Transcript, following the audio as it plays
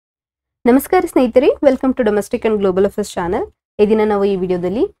ನಮಸ್ಕಾರ ಸ್ನೇಹಿತರೆ, welcome to domestic and global affairs channel. ಈ ದಿನ ನಾವು ಈ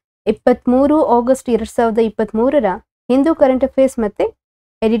ವಿಡಿಯೋದಲ್ಲಿ 23 ಆಗಸ್ಟ್ 2023ರ ಹಿಂದೂ ಕರೆಂಟ್ ಅಫೇರ್ಸ್ ಮತ್ತೆ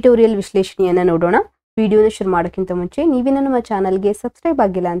ಎಡಿಟೋರಿಯಲ್ ವಿಶ್ಲೇಷಣೆಯನ್ನು ನೋಡೋಣ. ವಿಡಿಯೋನ ಶುರು ಮಾಡೋಕ್ಕಿಂತ ಮುಂಚೆ ನೀವಿನ ನಮ್ಮ ಚಾನಲ್ಗೆ ಸಬ್ಸ್ಕ್ರೈಬ್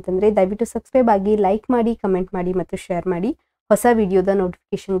ಆಗಿಲ್ಲ ಅಂತಂದ್ರೆ ದಯವಿಟ್ಟು ಸಬ್ಸ್ಕ್ರೈಬ್ ಆಗಿ, ಲೈಕ್ ಮಾಡಿ, ಕಮೆಂಟ್ ಮಾಡಿ ಮತ್ತು ಶೇರ್ ಮಾಡಿ. ಹೊಸ ವಿಡಿಯೋದ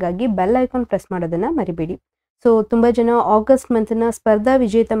ನೋಟಿಫಿಕೇಶನ್ಗಾಗಿ ಬೆಲ್ ಐಕಾನ್ ಪ್ರೆಸ್ ಮಾಡೋದನ್ನ ಮರಿಬೇಡಿ. ಸೊ ತುಂಬ ಜನ ಆಗಸ್ಟ್ ಮಂತ್ನ ಸ್ಪರ್ಧಾ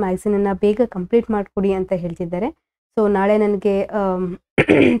ವಿಜೇತ ಮ್ಯಾಗಝೀನನ್ನು ಬೇಗ ಕಂಪ್ಲೀಟ್ ಮಾಡಿಕೊಡಿ ಅಂತ ಹೇಳ್ತಿದ್ದಾರೆ. ಸೊ ನಾಳೆ ನನಗೆ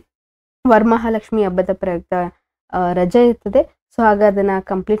ವರಮಹಾಲಕ್ಷ್ಮಿ ಹಬ್ಬದ ಪ್ರಯುಕ್ತ ರಜೆ ಇರ್ತದೆ. ಸೊ ಹಾಗ ಅದನ್ನು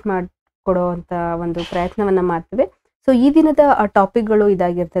ಕಂಪ್ಲೀಟ್ ಮಾಡಿಕೊಡೋ ಅಂತ ಒಂದು ಪ್ರಯತ್ನವನ್ನು ಮಾಡ್ತೇವೆ. ಸೊ ಈ ದಿನದ ಟಾಪಿಕ್ಗಳು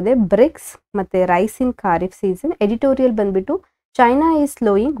ಇದಾಗಿರ್ತದೆ: ಬ್ರಿಕ್ಸ್ ಮತ್ತು ರೈಸ್ ಇನ್ ಖಾರಿಫ್ ಸೀಸನ್. ಎಡಿಟೋರಿಯಲ್ ಬಂದ್ಬಿಟ್ಟು China is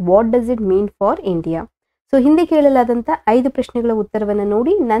slowing, what does it mean for India. So ಹಿಂದೆ ಕೇಳಲಾದಂಥ 5 ಪ್ರಶ್ನೆಗಳ ಉತ್ತರವನ್ನು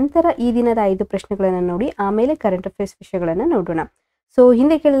ನೋಡಿ, ನಂತರ ಈ ದಿನದ 5 ಪ್ರಶ್ನೆಗಳನ್ನು ನೋಡಿ, ಆಮೇಲೆ ಕರೆಂಟ್ ಅಫೇರ್ಸ್ ವಿಷಯಗಳನ್ನು ನೋಡೋಣ. ಸೊ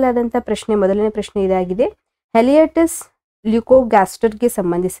ಹಿಂದೆ ಕೇಳಲಾದಂಥ ಪ್ರಶ್ನೆ, ಮೊದಲನೇ ಪ್ರಶ್ನೆ ಇದಾಗಿದೆ: ಹೆಲಿಯಟಸ್ ಲ್ಯೂಕೋಗ್ಯಾಸ್ಟರ್ಗೆ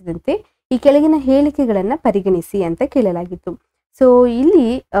ಸಂಬಂಧಿಸಿದಂತೆ ಈ ಕೆಳಗಿನ ಹೇಳಿಕೆಗಳನ್ನು ಪರಿಗಣಿಸಿ ಅಂತ ಕೇಳಲಾಗಿತ್ತು. ಸೊ ಇಲ್ಲಿ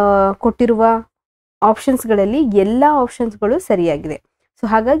ಕೊಟ್ಟಿರುವ ಆಪ್ಷನ್ಸ್ಗಳಲ್ಲಿ ಎಲ್ಲ ಆಪ್ಷನ್ಸ್ಗಳು ಸರಿಯಾಗಿದೆ. ಸೊ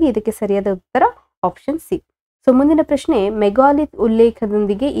ಹಾಗಾಗಿ ಇದಕ್ಕೆ ಸರಿಯಾದ ಉತ್ತರ ಆಪ್ಷನ್ ಸಿ. ಸೊ ಮುಂದಿನ ಪ್ರಶ್ನೆ, ಮೆಗಾಲಿತ್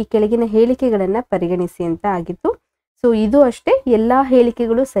ಉಲ್ಲೇಖದೊಂದಿಗೆ ಈ ಕೆಳಗಿನ ಹೇಳಿಕೆಗಳನ್ನು ಪರಿಗಣಿಸಿ ಅಂತ ಆಗಿತ್ತು. ಸೊ ಇದು ಅಷ್ಟೇ, ಎಲ್ಲ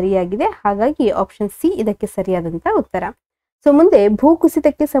ಹೇಳಿಕೆಗಳು ಸರಿಯಾಗಿದೆ. ಹಾಗಾಗಿ ಆಪ್ಷನ್ ಸಿ ಇದಕ್ಕೆ ಸರಿಯಾದಂಥ ಉತ್ತರ. ಸೊ ಮುಂದೆ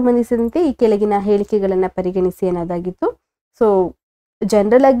ಭೂಕುಸಿತಕ್ಕೆ ಸಂಬಂಧಿಸಿದಂತೆ ಈ ಕೆಳಗಿನ ಹೇಳಿಕೆಗಳನ್ನು ಪರಿಗಣಿಸಿ ಅನ್ನೋದಾಗಿತ್ತು. ಸೊ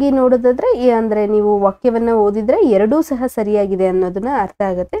ಜನರಲ್ ಆಗಿ ನೋಡೋದಾದ್ರೆ ಅಂದರೆ ನೀವು ವಾಕ್ಯವನ್ನು ಓದಿದ್ರೆ ಎರಡೂ ಸಹ ಸರಿಯಾಗಿದೆ ಅನ್ನೋದನ್ನ ಅರ್ಥ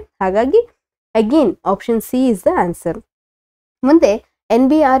ಆಗುತ್ತೆ. ಹಾಗಾಗಿ again option C is the answer. ಮುಂದೆ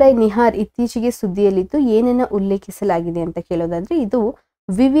NBRI ನಿಹಾರ್ ಇತ್ತೀಚೆಗೆ ಸುದ್ದಿಯಲ್ಲಿದ್ದು ಏನನ್ನ ಉಲ್ಲೇಖಿಸಲಾಗಿದೆ ಅಂತ ಕೇಳೋದಾದ್ರೆ ಇದು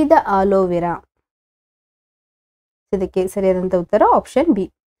ವಿವಿಧ ಆಲೋವೆರಾ. ಇದಕ್ಕೆ ಸರಿಯಾದಂಥ ಉತ್ತರ ಆಪ್ಷನ್ ಬಿ.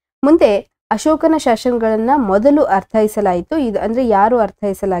 ಮುಂದೆ ಅಶೋಕನ ಶಾಸನಗಳನ್ನ ಮೊದಲು ಅರ್ಥೈಸಲಾಯಿತು, ಇದು ಅಂದ್ರೆ ಯಾರು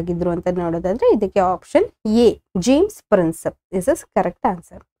ಅರ್ಥೈಸಲಾಗಿದ್ರು ಅಂತ ನೋಡೋದಾದ್ರೆ ಇದಕ್ಕೆ option A, James Prinsep is a correct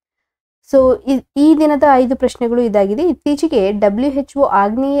answer. So ಈ ದಿನದ 5 ಪ್ರಶ್ನೆಗಳು ಇದಾಗಿದೆ. ಇತ್ತೀಚೆಗೆ WHO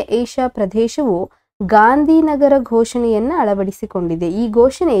ಆಗ್ನೇಯ ಏಷ್ಯಾ ಪ್ರದೇಶವು ಗಾಂಧಿನಗರ ಘೋಷಣೆಯನ್ನ ಅಳವಡಿಸಿಕೊಂಡಿದೆ. ಈ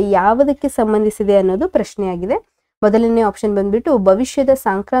ಘೋಷಣೆ ಯಾವುದಕ್ಕೆ ಸಂಬಂಧಿಸಿದೆ ಅನ್ನೋದು ಪ್ರಶ್ನೆಯಾಗಿದೆ. ಮೊದಲನೇ ಆಪ್ಷನ್ ಬಂದ್ಬಿಟ್ಟು ಭವಿಷ್ಯದ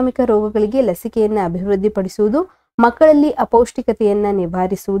ಸಾಂಕ್ರಾಮಿಕ ರೋಗಗಳಿಗೆ ಲಸಿಕೆಯನ್ನ ಅಭಿವೃದ್ಧಿಪಡಿಸುವುದು, ಮಕ್ಕಳಲ್ಲಿ ಅಪೌಷ್ಟಿಕತೆಯನ್ನ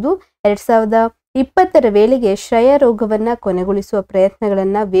ನಿವಾರಿಸುವುದು, 2020ರ ವೇಳೆಗೆ ಕ್ಷಯ ರೋಗವನ್ನ ಕೊನೆಗೊಳಿಸುವ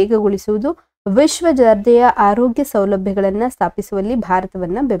ಪ್ರಯತ್ನಗಳನ್ನ ವೇಗಗೊಳಿಸುವುದು, ವಿಶ್ವ ದರ್ಜೆಯ ಆರೋಗ್ಯ ಸೌಲಭ್ಯಗಳನ್ನ ಸ್ಥಾಪಿಸುವಲ್ಲಿ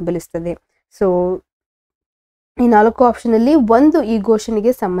ಭಾರತವನ್ನ ಬೆಂಬಲಿಸುತ್ತದೆ. ಸೊ ಈ 4 ಆಪ್ಷನ್ ಅಲ್ಲಿ ಒಂದು ಈ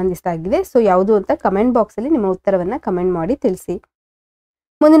ಘೋಷಣೆಗೆ ಸಂಬಂಧಿಸಿದಾಗಿದೆ. ಸೊ ಯಾವುದು ಅಂತ ಕಮೆಂಟ್ ಬಾಕ್ಸ್ ಅಲ್ಲಿ ನಿಮ್ಮ ಉತ್ತರವನ್ನ ಕಮೆಂಟ್ ಮಾಡಿ ತಿಳಿಸಿ.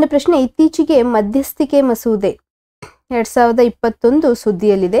 ಮುಂದಿನ ಪ್ರಶ್ನೆ, ಇತ್ತೀಚೆಗೆ ಮಧ್ಯಸ್ಥಿಕೆ ಮಸೂದೆ 2021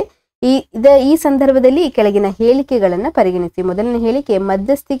 ಸುದ್ದಿಯಲ್ಲಿದೆ. ಈ ಸಂದರ್ಭದಲ್ಲಿ ಈ ಕೆಳಗಿನ ಹೇಳಿಕೆಗಳನ್ನು ಪರಿಗಣಿಸಿ. ಮೊದಲನೇ ಹೇಳಿಕೆ,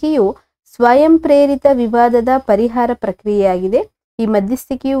 ಮಧ್ಯಸ್ಥಿಕೆಯು ಸ್ವಯಂ ಪ್ರೇರಿತ ವಿವಾದದ ಪರಿಹಾರ ಪ್ರಕ್ರಿಯೆಯಾಗಿದೆ. ಈ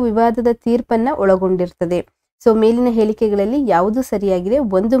ಮಧ್ಯಸ್ಥಿಕೆಯು ವಿವಾದದ ತೀರ್ಪನ್ನ ಒಳಗೊಂಡಿರುತ್ತದೆ. ಸೊ ಮೇಲಿನ ಹೇಳಿಕೆಗಳಲ್ಲಿ ಯಾವುದು ಸರಿಯಾಗಿದೆ?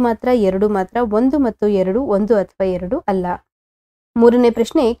 1 ಮಾತ್ರ, 2 ಮಾತ್ರ, 1 ಮತ್ತು 2, 1 ಅಥವಾ 2 ಅಲ್ಲ. ಮೂರನೇ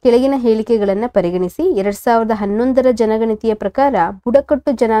ಪ್ರಶ್ನೆ, ಕೆಳಗಿನ ಹೇಳಿಕೆಗಳನ್ನು ಪರಿಗಣಿಸಿ. 2011ರ ಜನಗಣತಿಯ ಪ್ರಕಾರ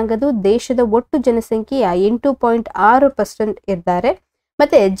ಬುಡಕಟ್ಟು ಜನಾಂಗದ ದೇಶದ ಒಟ್ಟು ಜನಸಂಖ್ಯೆಯ 8.6% ಇದ್ದಾರೆ.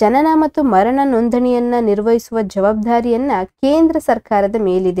 ಮತ್ತೆ ಜನನ ಮತ್ತು ಮರಣ ನೋಂದಣಿಯನ್ನ ನಿರ್ವಹಿಸುವ ಜವಾಬ್ದಾರಿಯನ್ನ ಕೇಂದ್ರ ಸರ್ಕಾರದ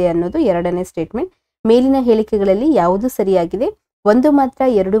ಮೇಲಿದೆ ಅನ್ನೋದು ಎರಡನೇ ಸ್ಟೇಟ್ಮೆಂಟ್. ಮೇಲಿನ ಹೇಳಿಕೆಗಳಲ್ಲಿ ಯಾವುದು ಸರಿಯಾಗಿದೆ? 1 ಮಾತ್ರ,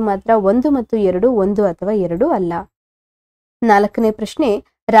 2 ಮಾತ್ರ, 1 ಮತ್ತು 2, 1 ಅಥವಾ 2 ಅಲ್ಲ. ನಾಲ್ಕನೇ ಪ್ರಶ್ನೆ,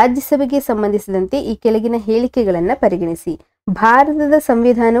 ರಾಜ್ಯಸಭೆಗೆ ಸಂಬಂಧಿಸಿದಂತೆ ಈ ಕೆಳಗಿನ ಹೇಳಿಕೆಗಳನ್ನ ಪರಿಗಣಿಸಿ. ಭಾರತದ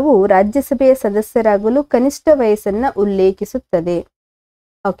ಸಂವಿಧಾನವು ರಾಜ್ಯಸಭೆಯ ಸದಸ್ಯರಾಗಲು ಕನಿಷ್ಠ ವಯಸ್ಸನ್ನ ಉಲ್ಲೇಖಿಸುತ್ತದೆ.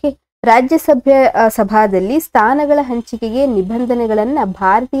 ಓಕೆ, ರಾಜ್ಯಸಭೆ ಸಭಾದಲ್ಲಿ ಸ್ಥಾನಗಳ ಹಂಚಿಕೆಗೆ ನಿಬಂಧನೆಗಳನ್ನ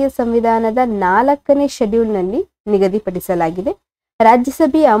ಭಾರತೀಯ ಸಂವಿಧಾನದ 4ನೇ ಶೆಡ್ಯೂಲ್ನಲ್ಲಿ ನಿಗದಿಪಡಿಸಲಾಗಿದೆ.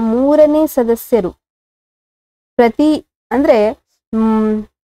 ರಾಜ್ಯಸಭೆಯ 3ನೇ ಸದಸ್ಯರು ಅಂದ್ರೆ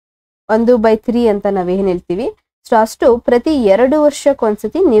 1/3 ಅಂತ ನಾವೇನ್ ಹೇಳ್ತೀವಿ, ಸೊ ಅಷ್ಟು ಪ್ರತಿ 2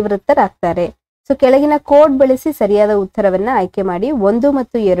 ವರ್ಷಕ್ಕೊಂದ್ಸತಿ ನಿವೃತ್ತರಾಗ್ತಾರೆ. ಸೊ ಕೆಳಗಿನ ಕೋಡ್ ಬಳಸಿ ಸರಿಯಾದ ಉತ್ತರವನ್ನ ಆಯ್ಕೆ ಮಾಡಿ. 1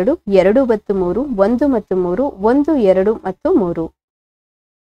 ಮತ್ತು 2, 2 ಮತ್ತು 3, 1 ಮತ್ತು 3, 1, 2 ಮತ್ತು 3.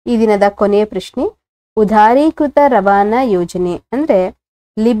 ಈ ದಿನದ ಕೊನೆಯ ಪ್ರಶ್ನೆ, ಉದಾರೀಕೃತ ರವಾನಾ ಯೋಜನೆ ಅಂದ್ರೆ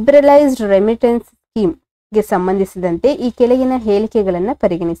ಲಿಬ್ರಲೈಸ್ಡ್ ರೆಮಿಟೆನ್ಸ್ ಸ್ಕೀಮ್ ಗೆ ಸಂಬಂಧಿಸಿದಂತೆ ಈ ಕೆಳಗಿನ ಹೇಳಿಕೆಗಳನ್ನ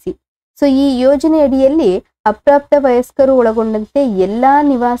ಪರಿಗಣಿಸಿ. ಸೊ ಈ ಯೋಜನೆ ಅಡಿಯಲ್ಲಿ ಅಪ್ರಾಪ್ತ ವಯಸ್ಕರು ಒಳಗೊಂಡಂತೆ ಎಲ್ಲಾ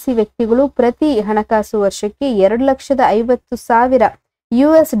ನಿವಾಸಿ ವ್ಯಕ್ತಿಗಳು ಪ್ರತಿ ಹಣಕಾಸು ವರ್ಷಕ್ಕೆ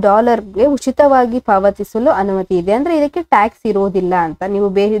 $2,50,000 ಉಚಿತವಾಗಿ ಪಾವತಿಸಲು ಅನುಮತಿ ಇದೆ. ಅಂದ್ರೆ ಇದಕ್ಕೆ ಟ್ಯಾಕ್ಸ್ ಇರೋದಿಲ್ಲ ಅಂತ. ನೀವು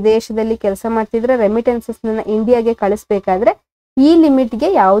ಬೇರೆ ದೇಶದಲ್ಲಿ ಕೆಲಸ ಮಾಡ್ತಿದ್ರೆ ರೆಮಿಟೆನ್ಸಸ್ ಇಂಡಿಯಾಗೆ ಕಳಿಸ್ಬೇಕಾದ್ರೆ ಈ ಲಿಮಿಟ್ಗೆ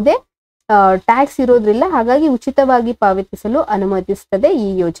ಯಾವುದೇ ಟ್ಯಾಕ್ಸ್ ಇರೋದ್ರಿಲ್ಲ. ಹಾಗಾಗಿ ಉಚಿತವಾಗಿ ಪಾವತಿಸಲು ಅನುಮತಿಸುತ್ತದೆ ಈ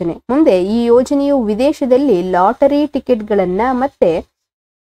ಯೋಜನೆ. ಮುಂದೆ ಈ ಯೋಜನೆಯು ವಿದೇಶದಲ್ಲಿ ಲಾಟರಿ ಟಿಕೆಟ್ಗಳನ್ನ ಮತ್ತೆ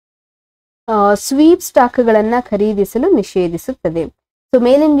ಸ್ವೀಪ್ ಸ್ಟಾಕ್ಗಳನ್ನ ಖರೀದಿಸಲು ನಿಷೇಧಿಸುತ್ತದೆ. ಸೊ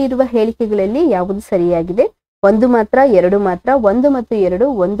ಮೇಲಿನಲ್ಲಿರುವ ಹೇಳಿಕೆಗಳಲ್ಲಿ ಯಾವುದು ಸರಿಯಾಗಿದೆ? ಒಂದು ಮಾತ್ರ, ಎರಡು ಮಾತ್ರ, ಒಂದು ಮತ್ತು ಎರಡು,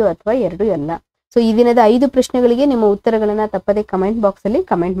 ಒಂದು ಅಥವಾ ಎರಡು ಅಲ್ಲ. ಸೊ ಈ ದಿನದ 5 ಪ್ರಶ್ನೆಗಳಿಗೆ ನಿಮ್ಮ ಉತ್ತರಗಳನ್ನ ತಪ್ಪದೆ ಕಮೆಂಟ್ ಬಾಕ್ಸ್ ಅಲ್ಲಿ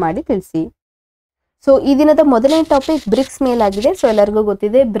ಕಮೆಂಟ್ ಮಾಡಿ ತಿಳಿಸಿ. ಸೊ ಈ ದಿನದ ಮೊದಲನೇ ಟಾಪಿಕ್ ಬ್ರಿಕ್ಸ್ ಮೇಲಾಗಿದೆ. ಸೊ ಎಲ್ಲರಿಗೂ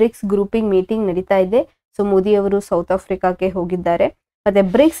ಗೊತ್ತಿದೆ ಬ್ರಿಕ್ಸ್ ಗ್ರೂಪಿಂಗ್ ಮೀಟಿಂಗ್ ನಡೀತಾ ಇದೆ. ಸೊ ಮೋದಿ ಅವರು ಸೌತ್ ಆಫ್ರಿಕಾಕ್ಕೆ ಹೋಗಿದ್ದಾರೆ. ಮತ್ತೆ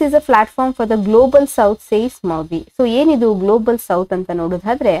BRICS is a platform for the global south says Modi. So ಏನಿದು ಗ್ಲೋಬಲ್ ಸೌತ್ ಅಂತ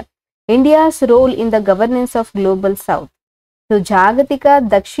ನೋಡೋದಾದ್ರೆ, India's role in the governance of global south. So ಜಾಗತಿಕ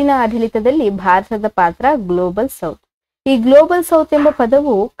ದಕ್ಷಿಣ ಆಡಳಿತದಲ್ಲಿ ಭಾರತದ ಪಾತ್ರ ಗ್ಲೋಬಲ್ ಸೌತ್. ಈ ಗ್ಲೋಬಲ್ ಸೌತ್ ಎಂಬ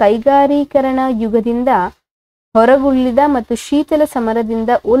ಪದವು ಕೈಗಾರೀಕರಣ ಯುಗದಿಂದ ಹೊರಗುಳಿದ ಮತ್ತು ಶೀತಲ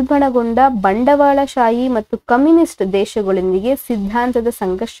ಸಮರದಿಂದ ಉಲ್ಬಣಗೊಂಡ ಬಂಡವಾಳಶಾಹಿ ಮತ್ತು ಕಮ್ಯುನಿಸ್ಟ್ ದೇಶಗಳೊಂದಿಗೆ ಸಿದ್ಧಾಂತದ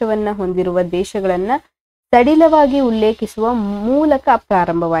ಸಂಘರ್ಷವನ್ನ ಹೊಂದಿರುವ ದೇಶಗಳನ್ನ ಸಡಿಲವಾಗಿ ಉಲ್ಲೇಖಿಸುವ ಮೂಲಕ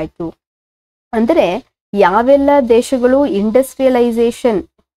ಪ್ರಾರಂಭವಾಯಿತು. ಅಂದರೆ ಯಾವೆಲ್ಲ ದೇಶಗಳು ಇಂಡಸ್ಟ್ರಿಯಲೈಸೇಷನ್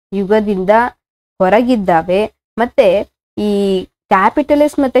ಯುಗದಿಂದ ಹೊರಗಿದ್ದಾವೆ ಮತ್ತೆ ಈ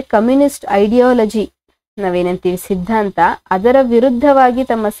ಕ್ಯಾಪಿಟಲಿಸ್ಟ್ ಮತ್ತೆ ಕಮ್ಯುನಿಸ್ಟ್ ಐಡಿಯಾಲಜಿ ನಾವೇನಂತೀವಿ ಸಿದ್ಧಾಂತ, ಅದರ ವಿರುದ್ಧವಾಗಿ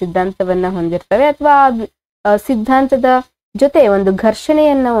ತಮ್ಮ ಸಿದ್ಧಾಂತವನ್ನ ಹೊಂದಿರ್ತವೆ ಅಥವಾ ಸಿದ್ಧಾಂತದ ಜೊತೆ ಒಂದು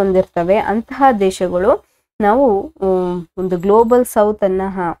ಘರ್ಷಣೆಯನ್ನ ಹೊಂದಿರ್ತವೆ, ಅಂತಹ ದೇಶಗಳು ನಾವು ಒಂದು ಗ್ಲೋಬಲ್ ಸೌತ್ ಅನ್ನ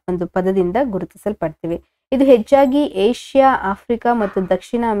ಒಂದು ಪದದಿಂದ ಗುರುತಿಸಲ್ಪಡ್ತೀವಿ. ಇದು ಹೆಚ್ಚಾಗಿ ಏಷ್ಯಾ, ಆಫ್ರಿಕಾ ಮತ್ತು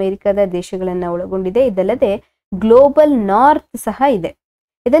ದಕ್ಷಿಣ ಅಮೆರಿಕದ ದೇಶಗಳನ್ನ ಒಳಗೊಂಡಿದೆ. ಇದಲ್ಲದೆ ಗ್ಲೋಬಲ್ ನಾರ್ತ್ ಸಹ ಇದೆ.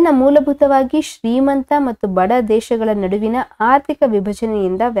 ಇದನ್ನ ಮೂಲಭೂತವಾಗಿ ಶ್ರೀಮಂತ ಮತ್ತು ಬಡ ದೇಶಗಳ ನಡುವಿನ ಆರ್ಥಿಕ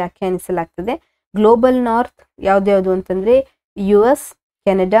ವಿಭಜನೆಯಿಂದ ವ್ಯಾಖ್ಯಾನಿಸಲಾಗ್ತದೆ. ಗ್ಲೋಬಲ್ ನಾರ್ತ್ ಯಾವ್ದ್ಯಾವ್ದು ಅಂತಂದ್ರೆ US,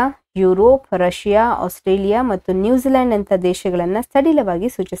 Canada, Europe, Russia, Australia ಮತ್ತು ನ್ಯೂಜಿಲೆಂಡ್ ಅಂತ ದೇಶಗಳನ್ನ ಸಡಿಲವಾಗಿ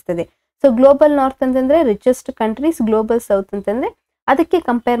ಸೂಚಿಸ್ತದೆ. ಸೊ ಗ್ಲೋಬಲ್ ನಾರ್ತ್ ಅಂತಂದ್ರೆ ರಿಚೆಸ್ಟ್ ಕಂಟ್ರೀಸ್, ಗ್ಲೋಬಲ್ ಸೌತ್ ಅಂತಂದ್ರೆ ಅದಕ್ಕೆ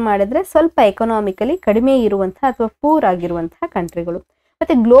ಕಂಪೇರ್ ಮಾಡಿದ್ರೆ ಸ್ವಲ್ಪ ಎಕನಾಮಿಕಲಿ ಕಡಿಮೆ ಇರುವಂತಹ ಅಥವಾ ಪೂರ್ ಆಗಿರುವಂತಹ ಕಂಟ್ರಿಗಳು.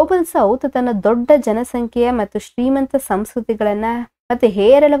 ಮತ್ತೆ ಗ್ಲೋಬಲ್ ಸೌತ್ ತನ್ನ ದೊಡ್ಡ ಜನಸಂಖ್ಯೆಯ ಮತ್ತು ಶ್ರೀಮಂತ ಸಂಸ್ಕೃತಿಗಳನ್ನ ಮತ್ತೆ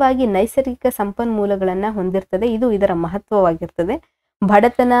ಹೇರಳವಾಗಿ ನೈಸರ್ಗಿಕ ಸಂಪನ್ಮೂಲಗಳನ್ನ ಹೊಂದಿರ್ತದೆ. ಇದು ಇದರ ಮಹತ್ವವಾಗಿರ್ತದೆ.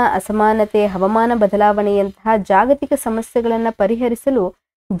 ಬಡತನ, ಅಸಮಾನತೆ, ಹವಾಮಾನ ಬದಲಾವಣೆಯಂತಹ ಜಾಗತಿಕ ಸಮಸ್ಯೆಗಳನ್ನ ಪರಿಹರಿಸಲು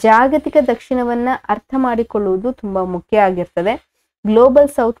ಜಾಗತಿಕ ದಕ್ಷಿಣವನ್ನ ಅರ್ಥ ಮಾಡಿಕೊಳ್ಳುವುದು ತುಂಬಾ ಮುಖ್ಯ ಆಗಿರ್ತದೆ. ಗ್ಲೋಬಲ್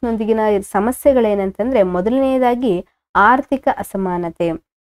ಸೌತ್ನೊಂದಿಗಿನ ಸಮಸ್ಯೆಗಳೇನಂತಂದ್ರೆ, ಮೊದಲನೆಯದಾಗಿ ಆರ್ಥಿಕ ಅಸಮಾನತೆ.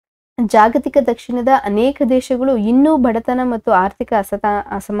 ಜಾಗತಿಕ ದಕ್ಷಿಣದ ಅನೇಕ ದೇಶಗಳು ಇನ್ನೂ ಬಡತನ ಮತ್ತು ಆರ್ಥಿಕ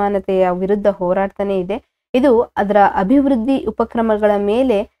ಅಸಮಾನತೆಯ ವಿರುದ್ಧ ಹೋರಾಡ್ತಾನೆ ಇದೆ. ಇದು ಅದರ ಅಭಿವೃದ್ಧಿ ಉಪಕ್ರಮಗಳ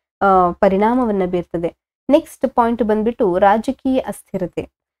ಮೇಲೆ ಪರಿಣಾಮವನ್ನ ಬೀರ್ತದೆ. ನೆಕ್ಸ್ಟ್ ಪಾಯಿಂಟ್ ಬಂದ್ಬಿಟ್ಟು ರಾಜಕೀಯ ಅಸ್ಥಿರತೆ.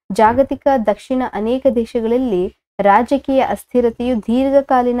 ಜಾಗತಿಕ ದಕ್ಷಿಣ ಅನೇಕ ದೇಶಗಳಲ್ಲಿ ರಾಜಕೀಯ ಅಸ್ಥಿರತೆಯು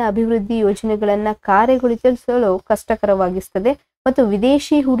ದೀರ್ಘಕಾಲೀನ ಅಭಿವೃದ್ಧಿ ಯೋಜನೆಗಳನ್ನ ಕಾರ್ಯಗೊಳಿಸಲು ಕಷ್ಟಕರವಾಗಿಸ್ತದೆ ಮತ್ತು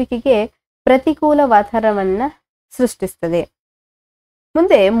ವಿದೇಶಿ ಹೂಡಿಕೆಗೆ ಪ್ರತಿಕೂಲ ವಾತಾವರಣವನ್ನ ಸೃಷ್ಟಿಸ್ತದೆ.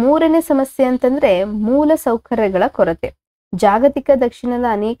 ಮುಂದೆ ಮೂರನೇ ಸಮಸ್ಯೆ ಅಂತಂದ್ರೆ ಮೂಲ ಸೌಕರ್ಯಗಳ ಕೊರತೆ. ಜಾಗತಿಕ ದಕ್ಷಿಣದ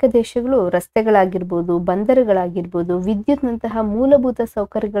ಅನೇಕ ದೇಶಗಳು ರಸ್ತೆಗಳಾಗಿರ್ಬೋದು, ಬಂದರುಗಳಾಗಿರ್ಬೋದು, ವಿದ್ಯುತ್ನಂತಹ ಮೂಲಭೂತ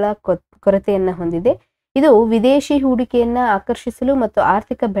ಸೌಕರ್ಯಗಳ ಕೊರತೆಯನ್ನ ಹೊಂದಿದೆ. ಇದು ವಿದೇಶಿ ಹೂಡಿಕೆಯನ್ನ ಆಕರ್ಷಿಸಲು ಮತ್ತು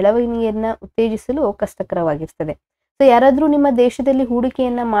ಆರ್ಥಿಕ ಬೆಳವಣಿಗೆಯನ್ನ ಉತ್ತೇಜಿಸಲು ಕಷ್ಟಕರವಾಗಿರ್ತದೆ. ಸೊ ಯಾರಾದ್ರೂ ನಿಮ್ಮ ದೇಶದಲ್ಲಿ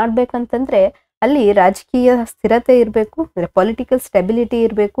ಹೂಡಿಕೆಯನ್ನ ಮಾಡ್ಬೇಕಂತಂದ್ರೆ ಅಲ್ಲಿ ರಾಜಕೀಯ ಸ್ಥಿರತೆ ಇರಬೇಕು, ಪೊಲಿಟಿಕಲ್ ಸ್ಟೆಬಿಲಿಟಿ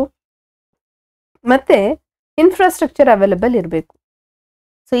ಇರಬೇಕು, ಮತ್ತೆ ಇನ್ಫ್ರಾಸ್ಟ್ರಕ್ಚರ್ ಅವೈಲಬಲ್ ಇರಬೇಕು.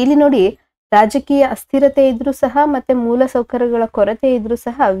 ಸೊ ಇಲ್ಲಿ ನೋಡಿ, ರಾಜಕೀಯ ಅಸ್ಥಿರತೆ ಇದ್ರೂ ಸಹ ಮತ್ತೆ ಮೂಲ ಸೌಕರ್ಯಗಳ ಕೊರತೆ ಇದ್ರೂ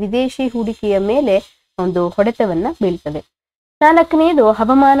ಸಹ ವಿದೇಶಿ ಹೂಡಿಕೆಯ ಮೇಲೆ ಒಂದು ಹೊಡೆತವನ್ನ ಬೀಳ್ತದೆ. ನಾಲ್ಕನೆಯದು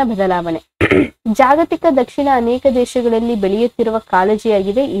ಹವಾಮಾನ ಬದಲಾವಣೆ. ಜಾಗತಿಕ ದಕ್ಷಿಣ ಅನೇಕ ದೇಶಗಳಲ್ಲಿ ಬೆಳೆಯುತ್ತಿರುವ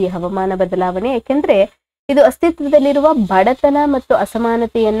ಕಾಳಜಿಯಾಗಿದೆ ಈ ಹವಾಮಾನ ಬದಲಾವಣೆ. ಯಾಕೆಂದ್ರೆ ಇದು ಅಸ್ತಿತ್ವದಲ್ಲಿರುವ ಬಡತನ ಮತ್ತು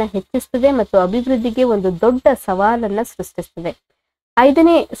ಅಸಮಾನತೆಯನ್ನ ಹೆಚ್ಚಿಸ್ತದೆ ಮತ್ತು ಅಭಿವೃದ್ಧಿಗೆ ಒಂದು ದೊಡ್ಡ ಸವಾಲನ್ನ ಸೃಷ್ಟಿಸ್ತದೆ.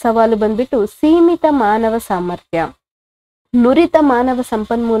 ಐದನೇ ಸವಾಲು ಬಂದ್ಬಿಟ್ಟು ಸೀಮಿತ ಮಾನವ ಸಾಮರ್ಥ್ಯ. ನುರಿತ ಮಾನವ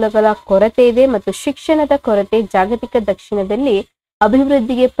ಸಂಪನ್ಮೂಲಗಳ ಕೊರತೆ ಇದೆ ಮತ್ತು ಶಿಕ್ಷಣದ ಕೊರತೆ ಜಾಗತಿಕ ದಕ್ಷಿಣದಲ್ಲಿ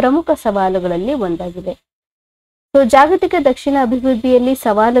ಅಭಿವೃದ್ಧಿಗೆ ಪ್ರಮುಖ ಸವಾಲುಗಳಲ್ಲಿ ಒಂದಾಗಿದೆ. ಸೊ ಜಾಗತಿಕ ದಕ್ಷಿಣ ಅಭಿವೃದ್ಧಿಯಲ್ಲಿ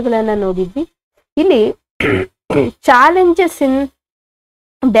ಸವಾಲುಗಳನ್ನ ನೋಡಿದ್ವಿ. ಇಲ್ಲಿ ಚಾಲೆಂಜಸ್ ಇನ್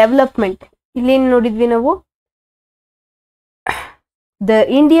ಡೆವಲಪ್ಮೆಂಟ್ ಇಲ್ಲಿ ನೋಡಿದ್ವಿ ನಾವು the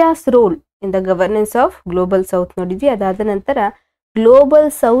India's role in the governance of global south ನೋಡಿದ್ವಿ. ಅದಾದ ನಂತರ ಗ್ಲೋಬಲ್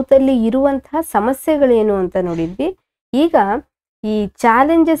ಸೌತ್ ಅಲ್ಲಿ ಇರುವಂತಹ ಸಮಸ್ಯೆಗಳೇನು ಅಂತ ನೋಡಿದ್ವಿ. ಈಗ ಈ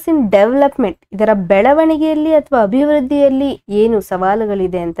ಚಾಲೆಂಜಸ್ ಇನ್ ಡೆವಲಪ್ಮೆಂಟ್, ಇದರ ಬೆಳವಣಿಗೆಯಲ್ಲಿ ಅಥವಾ ಅಭಿವೃದ್ಧಿಯಲ್ಲಿ ಏನು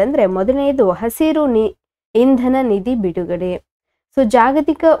ಸವಾಲುಗಳಿದೆ ಅಂತಂದ್ರೆ, ಮೊದಲನೆಯದು ಹಸಿರು ಇಂಧನ ನಿಧಿ ಬಿಡುಗಡೆ. ಸೊ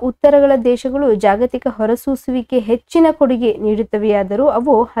ಜಾಗತಿಕ ಉತ್ತರಗಳ ದೇಶಗಳು ಜಾಗತಿಕ ಹೊರಸೂಸುವಿಕೆ ಹೆಚ್ಚಿನ ಕೊಡುಗೆ ನೀಡುತ್ತವೆಯಾದರೂ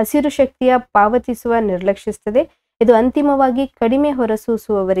ಅವು ಹಸಿರು ಶಕ್ತಿಯ ಪಾವತಿಸುವ ನಿರ್ಲಕ್ಷಿಸುತ್ತದೆ. ಇದು ಅಂತಿಮವಾಗಿ ಕಡಿಮೆ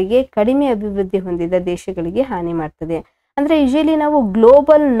ಹೊರಸೂಸುವವರಿಗೆ, ಕಡಿಮೆ ಅಭಿವೃದ್ಧಿ ಹೊಂದಿದ ದೇಶಗಳಿಗೆ ಹಾನಿ ಮಾಡ್ತದೆ. ಅಂದ್ರೆ ಯೂಶಲಿ ನಾವು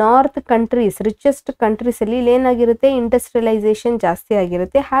global north countries, richest countries ಅಲ್ಲಿ ಏನಾಗಿರುತ್ತೆ, ಇಂಡಸ್ಟ್ರಿಯಲೈಸೇಷನ್ ಜಾಸ್ತಿ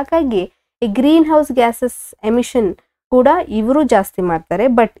ಆಗಿರುತ್ತೆ. ಹಾಗಾಗಿ ಈ ಗ್ರೀನ್ ಹೌಸ್ ಗ್ಯಾಸಸ್ ಎಮಿಷನ್ ಕೂಡ ಇವರು ಜಾಸ್ತಿ ಮಾಡ್ತಾರೆ.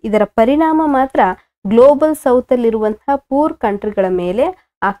 ಬಟ್ ಇದರ ಪರಿಣಾಮ ಮಾತ್ರ ಗ್ಲೋಬಲ್ ಸೌತ್ ಅಲ್ಲಿರುವಂತಹ ಪೂರ್ ಕಂಟ್ರಿಗಳ ಮೇಲೆ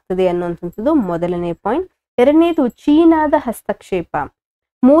ಆಗ್ತದೆ ಅನ್ನುವಂಥದ್ದು ಮೊದಲನೇ ಪಾಯಿಂಟ್. ಎರಡನೇದು ಚೀನಾದ ಹಸ್ತಕ್ಷೇಪ.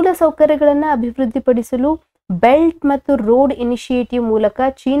 ಮೂಲ ಸೌಕರ್ಯಗಳನ್ನ ಅಭಿವೃದ್ಧಿಪಡಿಸಲು ಬೆಲ್ಟ್ ಮತ್ತು ರೋಡ್ ಇನಿಷಿಯೇಟಿವ್ ಮೂಲಕ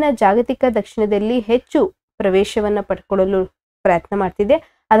ಚೀನಾ ಜಾಗತಿಕ ದಕ್ಷಿಣದಲ್ಲಿ ಹೆಚ್ಚು ಪ್ರವೇಶವನ್ನು ಪಡ್ಕೊಳ್ಳಲು ಪ್ರಯತ್ನ ಮಾಡ್ತಿದೆ.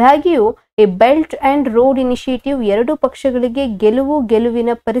 ಆದಾಗ್ಯೂ ಈ ಬೆಲ್ಟ್ ಅಂಡ್ ರೋಡ್ ಇನಿಷಿಯೇಟಿವ್ ಎರಡು ಪಕ್ಷಗಳಿಗೆ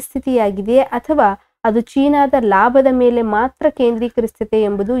ಗೆಲುವಿನ ಪರಿಸ್ಥಿತಿಯಾಗಿದೆ ಅಥವಾ ಅದು ಚೀನಾದ ಲಾಭದ ಮೇಲೆ ಮಾತ್ರ ಕೇಂದ್ರೀಕರಿಸುತ್ತೆ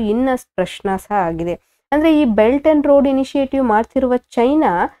ಎಂಬುದು ಇನ್ನ ಪ್ರಶ್ನಾರ್ಹ ಆಗಿದೆ. ಅಂದ್ರೆ ಈ belt and road initiative ಮಾಡ್ತಿರುವ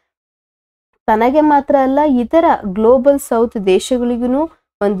China ತನಗೆ ಮಾತ್ರ ಅಲ್ಲ, ಇತರ ಗ್ಲೋಬಲ್ ಸೌತ್ ದೇಶಗಳಿಗೂ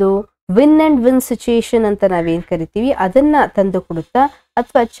ಒಂದು ವಿನ್ ಅಂಡ್ ವಿನ್ ಸಿಚುಯೇಷನ್ ಅಂತ ನಾವೇನ್ ಕರಿತೀವಿ ಅದನ್ನ ತಂದು ಕೊಡುತ್ತಾ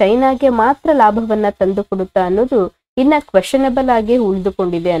ಅಥವಾ ಚೈನಾಗೆ ಮಾತ್ರ ಲಾಭವನ್ನ ತಂದು ಕೊಡುತ್ತಾ ಅನ್ನೋದು ಇನ್ನ ಕ್ವೆಶನಬಲ್ ಆಗಿ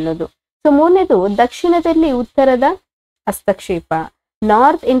ಉಳಿದುಕೊಂಡಿದೆ ಅನ್ನೋದು. ಸೊ ಮೂರನೇದು, ದಕ್ಷಿಣದಲ್ಲಿ ಉತ್ತರದ ಹಸ್ತಕ್ಷೇಪ,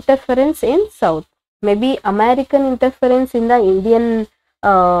 north interference in south. May be American interference ಇಂದ ಇಂಡಿಯನ್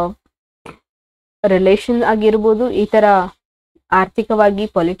ರಿಲೇಷನ್ ಆಗಿರ್ಬೋದು, ಈ ತರ ಆರ್ಥಿಕವಾಗಿ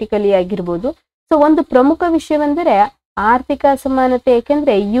ಪೊಲಿಟಿಕಲಿ ಆಗಿರ್ಬೋದು. ಸೊ ಒಂದು ಪ್ರಮುಖ ವಿಷಯವೆಂದರೆ ಆರ್ಥಿಕ ಅಸಮಾನತೆ.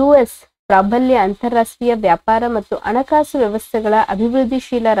 ಏಕೆಂದ್ರೆ US ಪ್ರಾಬಲ್ಯ ಅಂತಾರಾಷ್ಟ್ರೀಯ ವ್ಯಾಪಾರ ಮತ್ತು ಹಣಕಾಸು ವ್ಯವಸ್ಥೆಗಳ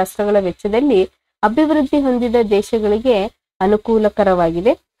ಅಭಿವೃದ್ಧಿಶೀಲ ರಾಷ್ಟ್ರಗಳ ವೆಚ್ಚದಲ್ಲಿ ಅಭಿವೃದ್ಧಿ ಹೊಂದಿದ ದೇಶಗಳಿಗೆ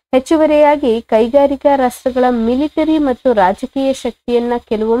ಅನುಕೂಲಕರವಾಗಿದೆ. ಹೆಚ್ಚುವರಿಯಾಗಿ ಕೈಗಾರಿಕಾ ರಾಷ್ಟ್ರಗಳ ಮಿಲಿಟರಿ ಮತ್ತು ರಾಜಕೀಯ ಶಕ್ತಿಯನ್ನ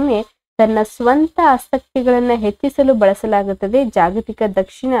ಕೆಲವೊಮ್ಮೆ ತನ್ನ ಸ್ವಂತ ಆಸಕ್ತಿಗಳನ್ನ ಹೆಚ್ಚಿಸಲು ಬಳಸಲಾಗುತ್ತದೆ ಜಾಗತಿಕ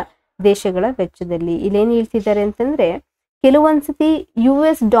ದಕ್ಷಿಣ ದೇಶಗಳ ವೆಚ್ಚದಲ್ಲಿ. ಇಲ್ಲೇನು ಹೇಳ್ತಿದ್ದಾರೆ ಅಂತಂದ್ರೆ, ಕೆಲವೊಂದ್ಸತಿ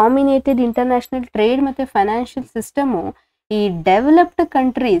US ಡಾಮಿನೇಟೆಡ್ ಇಂಟರ್ನ್ಯಾಷನಲ್ ಟ್ರೇಡ್ ಮತ್ತು ಫೈನಾನ್ಷಿಯಲ್ ಸಿಸ್ಟಮು ಈ ಡೆವಲಪ್ಡ್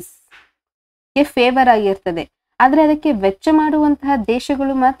ಕಂಟ್ರೀಸ್ಗೆ ಫೇವರ್ ಆಗಿರ್ತದೆ. ಆದ್ರೆ ಅದಕ್ಕೆ ವೆಚ್ಚ ಮಾಡುವಂತಹ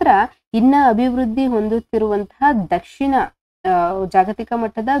ದೇಶಗಳು ಮಾತ್ರ ಇನ್ನ ಅಭಿವೃದ್ಧಿ ಹೊಂದುತ್ತಿರುವಂತಹ ದಕ್ಷಿಣ ಜಾಗತಿಕ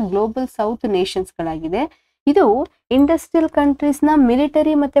ಮಟ್ಟದ ಗ್ಲೋಬಲ್ ಸೌತ್ ನೇಷನ್ಸ್ಗಳಾಗಿದೆ. ಇದು ಇಂಡಸ್ಟ್ರಿಯಲ್ ಕಂಟ್ರೀಸ್ನ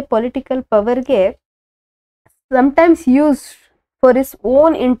ಮಿಲಿಟರಿ ಮತ್ತೆ political ಪವರ್ಗೆ sometimes use for is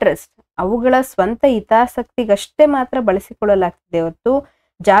own interest, ಅವುಗಳ ಸ್ವಂತ ಹಿತಾಸಕ್ತಿಗಷ್ಟೇ ಮಾತ್ರ ಬಳಸಿಕೊಳ್ಳಲಾಗ್ತಿದೆ ಹೊರತು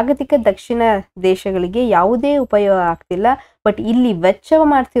ಜಾಗತಿಕ ದಕ್ಷಿಣ ದೇಶಗಳಿಗೆ ಯಾವುದೇ ಉಪಯೋಗ ಆಗ್ತಿಲ್ಲ. ಬಟ್ ಇಲ್ಲಿ ವೆಚ್ಚ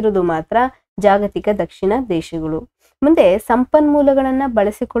ಮಾಡ್ತಿರೋದು ಮಾತ್ರ ಜಾಗತಿಕ ದಕ್ಷಿಣ ದೇಶಗಳು. ಮುಂದೆ ಸಂಪನ್ಮೂಲಗಳನ್ನ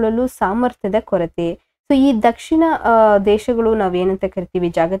ಬಳಸಿಕೊಳ್ಳಲು ಸಾಮರ್ಥ್ಯದ ಕೊರತೆ. ಸೊ ಈ ದಕ್ಷಿಣ ದೇಶಗಳು ನಾವೇನಂತ ಕರಿತೀವಿ,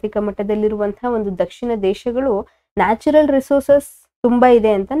 ಜಾಗತಿಕ ಮಟ್ಟದಲ್ಲಿರುವಂತಹ ಒಂದು ದಕ್ಷಿಣ ದೇಶಗಳು ನ್ಯಾಚುರಲ್ ರಿಸೋರ್ಸಸ್ ತುಂಬಾ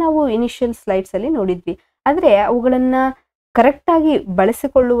ಇದೆ ಅಂತ ನಾವು ಇನಿಷಿಯಲ್ ಸ್ಲೈಡ್ಸ್ ಅಲ್ಲಿ ನೋಡಿದ್ವಿ. ಆದ್ರೆ ಅವುಗಳನ್ನ ಕರೆಕ್ಟ್ ಆಗಿ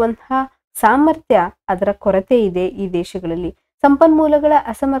ಬಳಸಿಕೊಳ್ಳುವಂತಹ ಸಾಮರ್ಥ್ಯ ಅದರ ಕೊರತೆ ಇದೆ ಈ ದೇಶಗಳಲ್ಲಿ. ಸಂಪನ್ಮೂಲಗಳ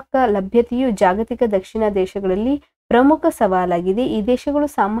ಅಸಮರ್ಪಕ ಲಭ್ಯತೆಯು ಜಾಗತಿಕ ದಕ್ಷಿಣ ದೇಶಗಳಲ್ಲಿ ಪ್ರಮುಖ ಸವಾಲಾಗಿದೆ. ಈ ದೇಶಗಳು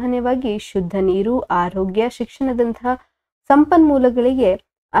ಸಾಮಾನ್ಯವಾಗಿ ಶುದ್ಧ ನೀರು, ಆರೋಗ್ಯ, ಶಿಕ್ಷಣದಂತಹ ಸಂಪನ್ಮೂಲಗಳಿಗೆ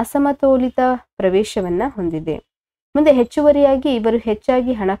ಅಸಮತೋಲಿತ ಪ್ರವೇಶವನ್ನ ಹೊಂದಿದೆ. ಮುಂದೆ ಹೆಚ್ಚುವರಿಯಾಗಿ ಇವರು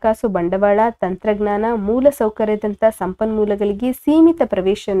ಹೆಚ್ಚಾಗಿ ಹಣಕಾಸು ಬಂಡವಾಳ, ತಂತ್ರಜ್ಞಾನ, ಮೂಲ ಸೌಕರ್ಯದಂತಹ ಸಂಪನ್ಮೂಲಗಳಿಗೆ ಸೀಮಿತ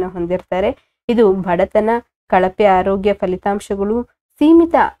ಪ್ರವೇಶವನ್ನು ಹೊಂದಿರ್ತಾರೆ. ಇದು ಬಡತನ, ಕಳಪೆ ಆರೋಗ್ಯ ಫಲಿತಾಂಶಗಳು,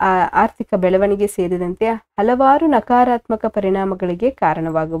 ಸೀಮಿತ ಆರ್ಥಿಕ ಬೆಳವಣಿಗೆ ಸೇರಿದಂತೆ ಹಲವಾರು ನಕಾರಾತ್ಮಕ ಪರಿಣಾಮಗಳಿಗೆ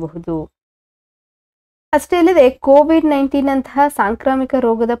ಕಾರಣವಾಗಬಹುದು. ಅಷ್ಟೇ ಅಲ್ಲದೆ COVID-19 ಅಂತಹ ಸಾಂಕ್ರಾಮಿಕ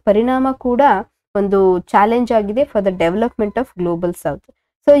ರೋಗದ ಪರಿಣಾಮ ಕೂಡ ಒಂದು ಚಾಲೆಂಜ್ ಆಗಿದೆ for the development of global south.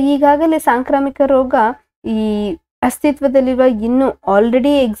 So ಈಗಾಗಲೇ ಸಾಂಕ್ರಾಮಿಕ ರೋಗ ಈ ಅಸ್ತಿತ್ವದಲ್ಲಿರುವ ಇನ್ನು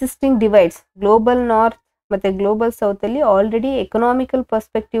already existing divides, global north ಮತ್ತೆ ಗ್ಲೋಬಲ್ ಸೌತ್ ಅಲ್ಲಿ ಆಲ್ರೆಡಿ ಎಕನಾಮಿಕಲ್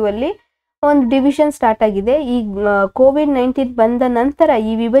ಪರ್ಸ್ಪೆಕ್ಟಿವ್ ಅಲ್ಲಿ ಒಂದು ಡಿವಿಷನ್ ಸ್ಟಾರ್ಟ್ ಆಗಿದೆ. ಈ COVID-19 ಬಂದ ನಂತರ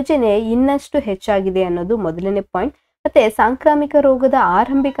ಈ ವಿಭಜನೆ ಇನ್ನಷ್ಟು ಹೆಚ್ಚಾಗಿದೆ ಅನ್ನೋದು ಮೊದಲನೇ ಪಾಯಿಂಟ್. ಮತ್ತೆ ಸಾಂಕ್ರಾಮಿಕ ರೋಗದ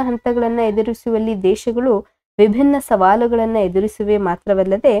ಆರಂಭಿಕ ಹಂತಗಳನ್ನ ಎದುರಿಸುವಲ್ಲಿ ದೇಶಗಳು ವಿಭಿನ್ನ ಸವಾಲುಗಳನ್ನ ಎದುರಿಸುವೆ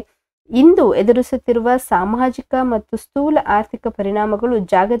ಮಾತ್ರವಲ್ಲದೆ ಇಂದು ಎದುರಿಸುತ್ತಿರುವ ಸಾಮಾಜಿಕ ಮತ್ತು ಸ್ಥೂಲ ಆರ್ಥಿಕ ಪರಿಣಾಮಗಳು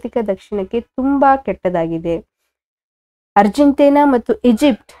ಜಾಗತಿಕ ದಕ್ಷಿಣಕ್ಕೆ ತುಂಬಾ ಕೆಟ್ಟದಾಗಿದೆ. ಅರ್ಜೆಂಟೀನಾ ಮತ್ತು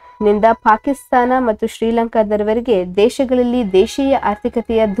ಈಜಿಪ್ಟ್ ನಿಂದ ಪಾಕಿಸ್ತಾನ ಮತ್ತು ಶ್ರೀಲಂಕಾದವರೆಗೆ ದೇಶಗಳಲ್ಲಿ ದೇಶೀಯ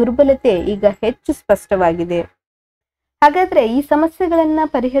ಆರ್ಥಿಕತೆಯ ದುರ್ಬಲತೆ ಈಗ ಹೆಚ್ಚು ಸ್ಪಷ್ಟವಾಗಿದೆ. ಹಾಗಾದ್ರೆ ಈ ಸಮಸ್ಯೆಗಳನ್ನ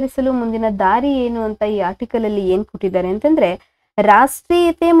ಪರಿಹರಿಸಲು ಮುಂದಿನ ದಾರಿ ಏನು ಅಂತ ಈ ಆರ್ಟಿಕಲ್ ಅಲ್ಲಿ ಏನ್ ಕೊಟ್ಟಿದ್ದಾರೆ ಅಂತಂದ್ರೆ,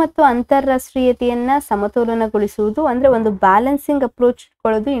 ರಾಷ್ಟ್ರೀಯತೆ ಮತ್ತು ಅಂತಾರಾಷ್ಟ್ರೀಯತೆಯನ್ನ ಸಮತೋಲನಗೊಳಿಸುವುದು, ಅಂದ್ರೆ ಒಂದು ಬ್ಯಾಲೆನ್ಸಿಂಗ್ ಅಪ್ರೋಚ್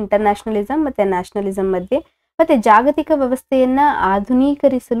ಇಟ್ಕೊಳ್ಳೋದು ಇಂಟರ್ನ್ಯಾಷನಲಿಸಂ ಮತ್ತೆ ನ್ಯಾಷನಲಿಸಂ ಮಧ್ಯೆ. ಮತ್ತೆ ಜಾಗತಿಕ ವ್ಯವಸ್ಥೆಯನ್ನ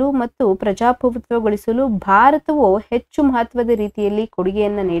ಆಧುನೀಕರಿಸಲು ಮತ್ತು ಪ್ರಜಾಪ್ರಭುತ್ವಗೊಳಿಸಲು ಭಾರತವು ಹೆಚ್ಚು ಮಹತ್ವದ ರೀತಿಯಲ್ಲಿ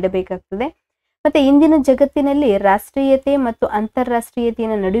ಕೊಡುಗೆಯನ್ನ ನೀಡಬೇಕಾಗ್ತದೆ. ಮತ್ತೆ ಇಂದಿನ ಜಗತ್ತಿನಲ್ಲಿ ರಾಷ್ಟ್ರೀಯತೆ ಮತ್ತು ಅಂತಾರಾಷ್ಟ್ರೀಯತೆಯ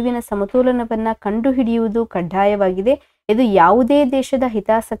ನಡುವಿನ ಸಮತೋಲನವನ್ನ ಕಂಡುಹಿಡಿಯುವುದು ಕಡ್ಡಾಯವಾಗಿದೆ. ಇದು ಯಾವುದೇ ದೇಶದ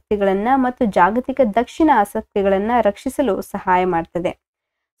ಹಿತಾಸಕ್ತಿಗಳನ್ನ ಮತ್ತು ಜಾಗತಿಕ ದಕ್ಷಿಣ ಆಸಕ್ತಿಗಳನ್ನ ರಕ್ಷಿಸಲು ಸಹಾಯ ಮಾಡ್ತದೆ.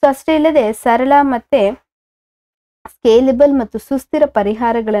 ಸೊ ಅಷ್ಟೇ ಇಲ್ಲದೆ ಸರಳ ಮತ್ತೆ ಸ್ಕೇಲೆಬಲ್ ಮತ್ತು ಸುಸ್ಥಿರ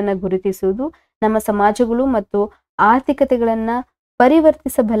ಪರಿಹಾರಗಳನ್ನ ಗುರುತಿಸುವುದು, ನಮ್ಮ ಸಮಾಜಗಳು ಮತ್ತು ಆರ್ಥಿಕತೆಗಳನ್ನ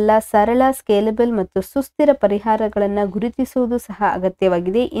ಪರಿವರ್ತಿಸಬಲ್ಲ ಸರಳ, ಸ್ಕೇಲೆಬಲ್ ಮತ್ತು ಸುಸ್ಥಿರ ಪರಿಹಾರಗಳನ್ನ ಗುರುತಿಸುವುದು ಸಹ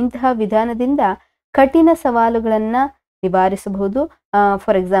ಅಗತ್ಯವಾಗಿದೆ. ಇಂತಹ ವಿಧಾನದಿಂದ ಕಠಿಣ ಸವಾಲುಗಳನ್ನ ನಿವಾರಿಸಬಹುದು.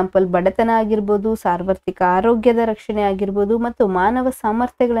 ಫಾರ್ ಎಕ್ಸಾಂಪಲ್ ಬಡತನ ಆಗಿರ್ಬೋದು, ಸಾರ್ವತ್ರಿಕ ಆರೋಗ್ಯದ ರಕ್ಷಣೆ ಆಗಿರ್ಬೋದು ಮತ್ತು ಮಾನವ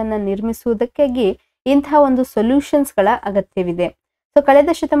ಸಾಮರ್ಥ್ಯಗಳನ್ನ ನಿರ್ಮಿಸುವುದಕ್ಕಾಗಿ ಇಂತಹ ಒಂದು ಸೊಲ್ಯೂಷನ್ಸ್ಗಳ ಅಗತ್ಯವಿದೆ. ಸೊ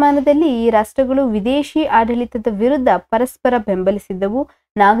ಕಳೆದ ಶತಮಾನದಲ್ಲಿ ಈ ರಾಷ್ಟ್ರಗಳು ವಿದೇಶಿ ಆಡಳಿತದ ವಿರುದ್ಧ ಪರಸ್ಪರ ಬೆಂಬಲಿಸಿದ್ದವು.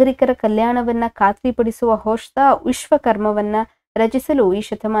 ನಾಗರಿಕರ ಕಲ್ಯಾಣವನ್ನ ಖಾತ್ರಿಪಡಿಸುವ ಹೊಸ ವಿಶ್ವಕರ್ಮವನ್ನ ರಚಿಸಲು ಈ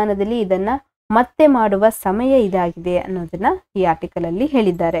ಶತಮಾನದಲ್ಲಿ ಇದನ್ನ ಮತ್ತೆ ಮಾಡುವ ಸಮಯ ಇದಾಗಿದೆ ಅನ್ನೋದನ್ನ ಈ ಆರ್ಟಿಕಲ್ ಅಲ್ಲಿ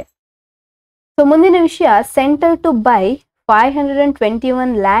ಹೇಳಿದ್ದಾರೆ. ಸೊ ಮುಂದಿನ ವಿಷಯ, centre to by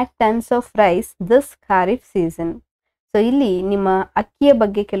 521 lakh tons of rice this kharif season. So ಇಲ್ಲಿ ನಿಮ್ಮ ಅಕ್ಕಿಯ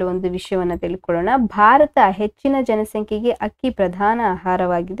ಬಗ್ಗೆ ಕೆಲವೊಂದು ವಿಷಯವನ್ನ ತಿಳ್ಕೊಳ್ಳೋಣ. ಭಾರತ ಹೆಚ್ಚಿನ ಜನಸಂಖ್ಯೆಗೆ ಅಕ್ಕಿ ಪ್ರಧಾನ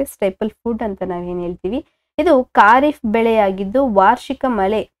ಆಹಾರವಾಗಿದೆ, ಸ್ಟೇಪಲ್ ಫುಡ್ ಅಂತ ನಾವೇನ್ ಹೇಳ್ತೀವಿ. ಇದು ಖಾರಿಫ್ ಬೆಳೆಯಾಗಿದ್ದು ವಾರ್ಷಿಕ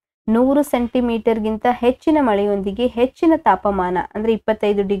ಮಳೆ 100 ಸೆಂಟಿಮೀಟರ್ಗಿಂತ ಹೆಚ್ಚಿನ ಮಳೆಯೊಂದಿಗೆ ಹೆಚ್ಚಿನ ತಾಪಮಾನ ಅಂದ್ರೆ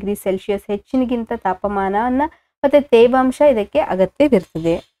 25 ಡಿಗ್ರಿ ಸೆಲ್ಸಿಯಸ್ ಹೆಚ್ಚಿನಗಿಂತ ತಾಪಮಾನವನ್ನ ಮತ್ತೆ ತೇವಾಂಶ ಇದಕ್ಕೆ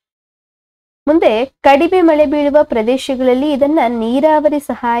ಅಗತ್ಯವಿರ್ತದೆ. ಮುಂದೆ ಕಡಿಮೆ ಮಳೆ ಬೀಳುವ ಪ್ರದೇಶಗಳಲ್ಲಿ ಇದನ್ನ ನೀರಾವರಿ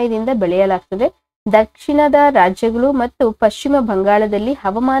ಸಹಾಯದಿಂದ ಬೆಳೆಯಲಾಗ್ತದೆ. ದಕ್ಷಿಣದ ರಾಜ್ಯಗಳು ಮತ್ತು ಪಶ್ಚಿಮ ಬಂಗಾಳದಲ್ಲಿ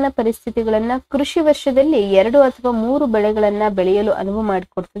ಹವಾಮಾನ ಪರಿಸ್ಥಿತಿಗಳನ್ನ ಕೃಷಿ ವರ್ಷದಲ್ಲಿ 2 ಅಥವಾ 3 ಬೆಳೆಗಳನ್ನ ಬೆಳೆಯಲು ಅನುವು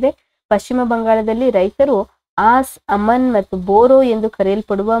ಮಾಡಿಕೊಡ್ತದೆ. ಪಶ್ಚಿಮ ಬಂಗಾಳದಲ್ಲಿ ರೈತರು ಆಸ್, ಅಮನ್ ಮತ್ತು ಬೋರೋ ಎಂದು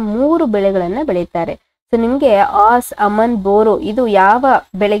ಕರೆಯಲ್ಪಡುವ 3 ಬೆಳೆಗಳನ್ನ ಬೆಳೀತಾರೆ. ಸೊ ನಿಮ್ಗೆ ಆಸ್, ಅಮನ್, ಬೋರೋ ಇದು ಯಾವ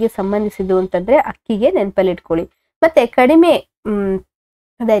ಬೆಳೆಗೆ ಸಂಬಂಧಿಸಿದ್ದು ಅಂತಂದ್ರೆ ಅಕ್ಕಿಗೆ ನೆನಪಲ್ಲಿಟ್ಕೊಳ್ಳಿ. ಮತ್ತೆ ಕಡಿಮೆ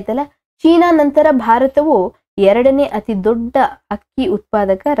ಅದಾಯ್ತಲ್ಲ, ಚೀನಾ ನಂತರ ಭಾರತವು 2ನೇ ಅತಿ ದೊಡ್ಡ ಅಕ್ಕಿ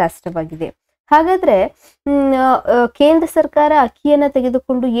ಉತ್ಪಾದಕ ರಾಷ್ಟ್ರವಾಗಿದೆ. ಹಾಗಾದ್ರೆ ಕೇಂದ್ರ ಸರ್ಕಾರ ಅಕ್ಕಿಯನ್ನ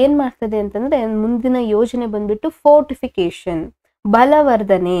ತೆಗೆದುಕೊಂಡು ಏನ್ ಮಾಡ್ತದೆ ಅಂತಂದ್ರೆ ಮುಂದಿನ ಯೋಜನೆ ಬಂದ್ಬಿಟ್ಟು ಫೋರ್ಟಿಫಿಕೇಶನ್,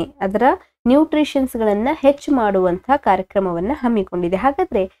 ಬಲವರ್ಧನೆ, ಅದರ ನ್ಯೂಟ್ರಿಷನ್ಸ್ ಗಳನ್ನ ಹೆಚ್ಚು ಮಾಡುವಂತಹ ಕಾರ್ಯಕ್ರಮವನ್ನ ಹಮ್ಮಿಕೊಂಡಿದೆ.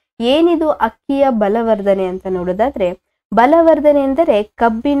 ಹಾಗಾದ್ರೆ ಏನಿದು ಅಕ್ಕಿಯ ಬಲವರ್ಧನೆ ಅಂತ ನೋಡೋದಾದ್ರೆ, ಬಲವರ್ಧನೆ ಎಂದರೆ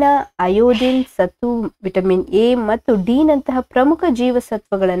ಕಬ್ಬಿಣ, ಅಯೋಡಿನ್, ಸತು, ವಿಟಮಿನ್ ಎ ಮತ್ತು ಡಿ ನಂತಹ ಪ್ರಮುಖ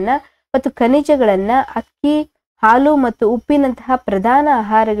ಜೀವಸತ್ವಗಳನ್ನ ಮತ್ತು ಖನಿಜಗಳನ್ನ ಅಕ್ಕಿ, ಹಾಲು ಮತ್ತು ಉಪ್ಪಿನಂತಹ ಪ್ರಧಾನ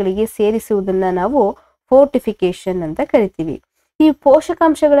ಆಹಾರಗಳಿಗೆ ಸೇರಿಸುವುದನ್ನ ನಾವು ಫೋರ್ಟಿಫಿಕೇಶನ್ ಅಂತ ಕರಿತೀವಿ. ಈ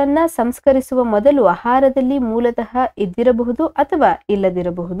ಪೋಷಕಾಂಶಗಳನ್ನ ಸಂಸ್ಕರಿಸುವ ಮೊದಲು ಆಹಾರದಲ್ಲಿ ಮೂಲತಃ ಇದ್ದಿರಬಹುದು ಅಥವಾ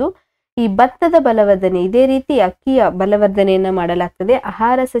ಇಲ್ಲದಿರಬಹುದು. ಈ ಭತ್ತದ ಬಲವರ್ಧನೆ ಇದೇ ರೀತಿ ಅಕ್ಕಿಯ ಬಲವರ್ಧನೆಯನ್ನ ಮಾಡಲಾಗ್ತದೆ.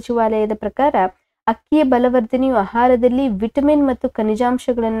 ಆಹಾರ ಸಚಿವಾಲಯದ ಪ್ರಕಾರ ಅಕ್ಕಿಯ ಬಲವರ್ಧನೆಯು ಆಹಾರದಲ್ಲಿ ವಿಟಮಿನ್ ಮತ್ತು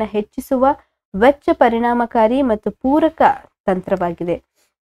ಖನಿಜಾಂಶಗಳನ್ನ ಹೆಚ್ಚಿಸುವ ವೆಚ್ಚ ಪರಿಣಾಮಕಾರಿ ಮತ್ತು ಪೂರಕ ತಂತ್ರವಾಗಿದೆ.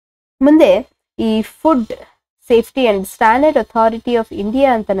 ಮುಂದೆ ಈ food safety and standard authority of India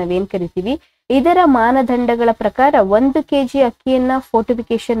ಅಂತ ನಾವೇನ್ ಕರಿತೀವಿ, ಇದರ ಮಾನದಂಡಗಳ ಪ್ರಕಾರ 1 kg ಅಕ್ಕಿಯನ್ನ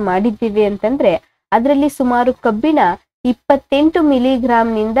ಫೋರ್ಟಿಫಿಕೇಶನ್ ಮಾಡಿದ್ದೀವಿ ಅಂತಂದ್ರೆ ಅದರಲ್ಲಿ ಸುಮಾರು ಕಬ್ಬಿಣ 28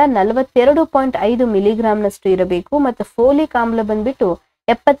 ಮಿಲಿಗ್ರಾಂನಿಂದ 42.5 ಮಿಲಿಗ್ರಾಂನಷ್ಟು ಇರಬೇಕು. ಮತ್ತು ಫೋಲಿಕ್ ಆಮ್ಲ ಬಂದ್ಬಿಟ್ಟು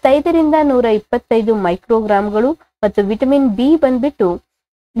 75ರಿಂದ 125 ಮೈಕ್ರೋಗ್ರಾಂಗಳು ಮತ್ತು ವಿಟಮಿನ್ ಬಿ12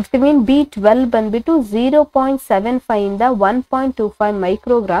 ಬಂದ್ಬಿಟ್ಟು 0.75 ಇಂದ 1.25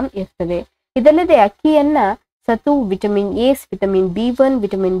 ಮೈಕ್ರೋಗ್ರಾಂ ಇರ್ತದೆ. ಇದಲ್ಲದೆ ಅಕ್ಕಿಯನ್ನ ಸತು, vitamin A, vitamin B one,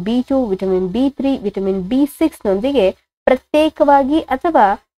 vitamin B two, vitamin ಬಿ3, vitamin ಬಿ6 ನೊಂದಿಗೆ ಪ್ರತ್ಯೇಕವಾಗಿ ಅಥವಾ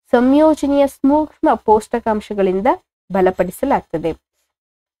ಸಂಯೋಜನೆಯ ಸೂಕ್ಷ್ಮ ಪೋಷಕಾಂಶಗಳಿಂದ ಬಲಪಡಿಸಲಾಗ್ತದೆ.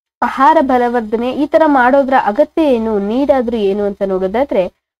 ಆಹಾರ ಬಲವರ್ಧನೆ ಈ ತರ ಮಾಡೋದ್ರ ಅಗತ್ಯ ಏನು, ನೀಡಾದ್ರೂ ಏನು ಅಂತ ನೋಡೋದಾದ್ರೆ,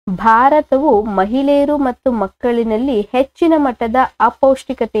 ಭಾರತವು ಮಹಿಳೆಯರು ಮತ್ತು ಮಕ್ಕಳಿನಲ್ಲಿ ಹೆಚ್ಚಿನ ಮಟ್ಟದ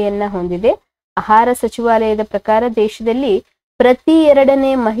ಅಪೌಷ್ಟಿಕತೆಯನ್ನ ಹೊಂದಿದೆ. ಆಹಾರ ಸಚಿವಾಲಯದ ಪ್ರಕಾರ ದೇಶದಲ್ಲಿ ಪ್ರತಿ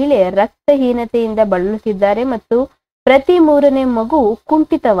 2ನೇ ಮಹಿಳೆ ರಕ್ತಹೀನತೆಯಿಂದ ಬಳಲುತ್ತಿದ್ದಾರೆ ಮತ್ತು ಪ್ರತಿ 3ನೇ ಮಗು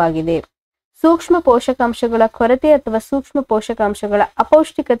ಕುಂಠಿತವಾಗಿದೆ. ಸೂಕ್ಷ್ಮ ಪೋಷಕಾಂಶಗಳ ಕೊರತೆ ಅಥವಾ ಸೂಕ್ಷ್ಮ ಪೋಷಕಾಂಶಗಳ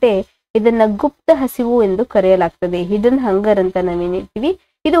ಅಪೌಷ್ಟಿಕತೆ ಇದನ್ನ ಗುಪ್ತ ಹಸಿವು ಎಂದು ಕರೆಯಲಾಗ್ತದೆ, ಹಿಡನ್ ಹಂಗರ್ ಅಂತ ನಾವೇನ್ ಹೇಳ್ತೀವಿ.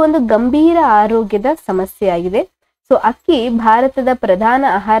 ಇದು ಒಂದು ಗಂಭೀರ ಆರೋಗ್ಯದ ಸಮಸ್ಯೆಯಾಗಿದೆ. ಸೊ ಅಕ್ಕಿ ಭಾರತದ ಪ್ರಧಾನ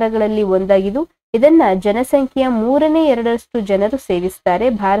ಆಹಾರಗಳಲ್ಲಿ ಒಂದಾಗಿದ್ದು ಇದನ್ನ ಜನಸಂಖ್ಯೆಯ 2/3 ಜನರು ಸೇವಿಸ್ತಾರೆ.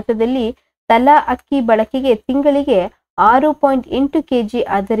 ಭಾರತದಲ್ಲಿ ತಲಾ ಅಕ್ಕಿ ಬಳಕೆಗೆ ತಿಂಗಳಿಗೆ 6.8 kg.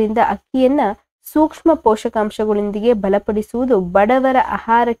 ಆದ್ದರಿಂದ ಅಕ್ಕಿಯನ್ನ ಸೂಕ್ಷ್ಮ ಪೋಷಕಾಂಶಗಳೊಂದಿಗೆ ಬಲಪಡಿಸುವುದು ಬಡವರ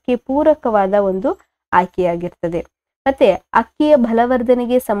ಆಹಾರಕ್ಕೆ ಪೂರಕವಾದ ಒಂದು ಆಯ್ಕೆಯಾಗಿರ್ತದೆ. ಮತ್ತೆ ಅಕ್ಕಿಯ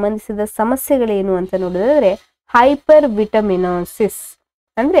ಬಲವರ್ಧನೆಗೆ ಸಂಬಂಧಿಸಿದ ಸಮಸ್ಯೆಗಳೇನು ಅಂತ ನೋಡಿದ್ರೆ, ಹೈಪರ್ ವಿಟಮಿನೋಸಿಸ್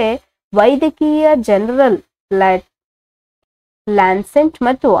ಅಂದ್ರೆ ವೈದ್ಯಕೀಯ ಜನರಲ್ ಲ್ಯಾನ್ಸೆಂಟ್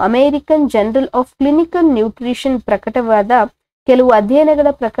ಮತ್ತು American journal of clinical nutrition ಪ್ರಕಟವಾದ ಕೆಲವು ಅಧ್ಯಯನಗಳ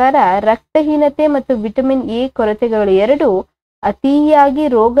ಪ್ರಕಾರ ರಕ್ತಹೀನತೆ ಮತ್ತು ವಿಟಮಿನ್ ಎ ಕೊರತೆಗಳು ಎರಡೂ ಅತಿಯಾಗಿ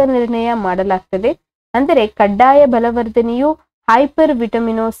ರೋಗ ನಿರ್ಣಯ ಮಾಡಲಾಗ್ತದೆ. ಅಂದರೆ ಕಡ್ಡಾಯ ಬಲವರ್ಧನೆಯು ಹೈಪರ್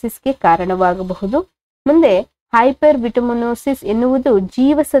ವಿಟಮಿನೋಸಿಸ್ಗೆ ಕಾರಣವಾಗಬಹುದು. ಮುಂದೆ ಹೈಪರ್ ವಿಟಮಿನೋಸಿಸ್ ಎನ್ನುವುದು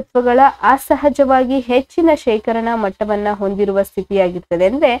ಜೀವಸತ್ವಗಳ ಅಸಹಜವಾಗಿ ಹೆಚ್ಚಿನ ಶೇಖರಣಾ ಮಟ್ಟವನ್ನ ಹೊಂದಿರುವ ಸ್ಥಿತಿಯಾಗಿರ್ತದೆ.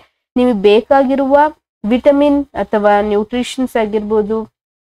 ಅಂದ್ರೆ ನಿಮಗೆ ಬೇಕಾಗಿರುವ ವಿಟಮಿನ್ ಅಥವಾ ನ್ಯೂಟ್ರಿಷನ್ಸ್ ಆಗಿರ್ಬೋದು,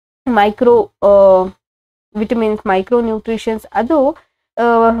 ವಿಟಮಿನ್ಸ್, ಮೈಕ್ರೋ ನ್ಯೂಟ್ರಿಷನ್ಸ್, ಅದು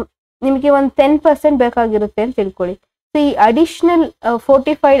ನಿಮಗೆ ಒಂದು 10% ಬೇಕಾಗಿರುತ್ತೆ ಅಂತ ತಿಳ್ಕೊಳ್ಳಿ. ಸೊ ಈ ಅಡಿಷನಲ್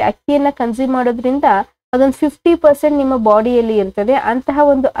ಫೋರ್ಟಿಫೈಡ್ ಅಕ್ಕಿಯನ್ನ ಕನ್ಸ್ಯೂಮ್ ಮಾಡೋದ್ರಿಂದ ಅದೊಂದು 50% ನಿಮ್ಮ ಬಾಡಿಯಲ್ಲಿ ಇರ್ತದೆ. ಅಂತಹ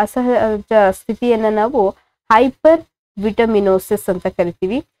ಒಂದು ಅಸಹಜ ಸ್ಥಿತಿಯನ್ನ ನಾವು ಹೈಪರ್ ವಿಟಮಿನೋಸಿಸ್ ಅಂತ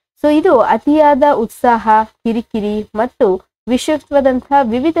ಕರಿತೀವಿ. ಸೊ ಇದು ಅತಿಯಾದ ಉತ್ಸಾಹ, ಕಿರಿಕಿರಿ ಮತ್ತು ವಿಷತ್ವದಂತಹ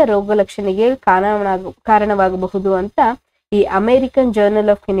ವಿವಿಧ ರೋಗ ಲಕ್ಷಣಗಳಿಗೆ ಕಾರಣವಾಗಬಹುದು ಅಂತ ಈ American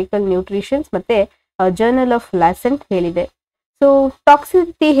journal of clinical nutritions ಮತ್ತೆ ಜರ್ನಲ್ ಆಫ್ ಲ್ಯಾಸೆಂಟ್ ಹೇಳಿದೆ. ಸೊ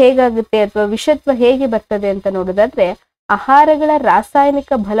ಟಾಕ್ಸಿಸಿಟಿ ಹೇಗಾಗುತ್ತೆ ಅಥವಾ ವಿಷತ್ವ ಹೇಗೆ ಬರ್ತದೆ ಅಂತ ನೋಡೋದಾದ್ರೆ, ಆಹಾರಗಳ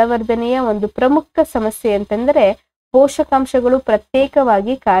ರಾಸಾಯನಿಕ ಬಲವರ್ಧನೆಯ ಒಂದು ಪ್ರಮುಖ ಸಮಸ್ಯೆ ಅಂತಂದ್ರೆ ಪೋಷಕಾಂಶಗಳು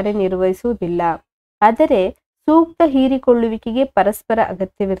ಪ್ರತ್ಯೇಕವಾಗಿ ಕಾರ್ಯನಿರ್ವಹಿಸುವುದಿಲ್ಲ, ಆದರೆ ಸೂಕ್ತ ಹೀರಿಕೊಳ್ಳುವಿಕೆಗೆ ಪರಸ್ಪರ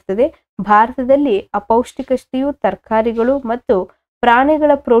ಅಗತ್ಯವಿರುತ್ತದೆ. ಭಾರತದಲ್ಲಿ ಅಪೌಷ್ಟಿಕತೆಯು ತರಕಾರಿಗಳು ಮತ್ತು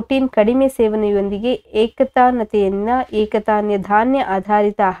ಪ್ರಾಣಿಗಳ ಪ್ರೋಟೀನ್ ಕಡಿಮೆ ಸೇವನೆಯೊಂದಿಗೆ ಏಕತಾನ್ಯ ಧಾನ್ಯ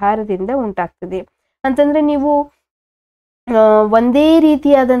ಆಧಾರಿತ ಆಹಾರದಿಂದ ಉಂಟಾಗ್ತದೆ. ಅಂತಂದ್ರೆ ನೀವು ಒಂದೇ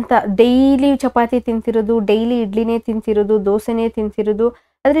ರೀತಿಯಾದಂಥ ಡೈಲಿ ಚಪಾತಿ ತಿಂತಿರೋದು, ಡೈಲಿ ಇಡ್ಲಿನೇ ತಿಂತಿರೋದು, ದೋಸೆನೇ ತಿಂತಿರೋದು,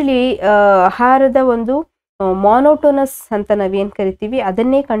 ಅದರಲ್ಲಿ ಆಹಾರದ ಒಂದು ಮಾನೋಟೋನಸ್ ಅಂತ ನಾವೇನು ಕರಿತೀವಿ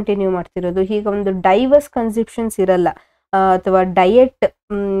ಅದನ್ನೇ ಕಂಟಿನ್ಯೂ ಮಾಡ್ತಿರೋದು. ಹೀಗೆ ಒಂದು ಡೈವರ್ಸ್ ಕನ್ಸಪ್ಷನ್ಸ್ ಇರಲ್ಲ. ಅಥವಾ ಡಯಟ್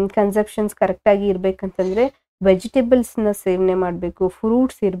ಕನ್ಸಪ್ಷನ್ಸ್ ಕರೆಕ್ಟಾಗಿ ಇರ್ಬೇಕಂತಂದ್ರೆ ವೆಜಿಟೇಬಲ್ಸ್ನ ಸೇವನೆ ಮಾಡಬೇಕು,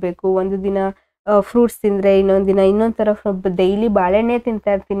 ಫ್ರೂಟ್ಸ್ ಇರಬೇಕು. ಒಂದು ದಿನ ಫ್ರೂಟ್ಸ್ ತಿಂದರೆ ಇನ್ನೊಂದು ದಿನ ಇನ್ನೊಂದು ಥರ ಡೈಲಿ ಬಾಳೆಹಣ್ಣೆ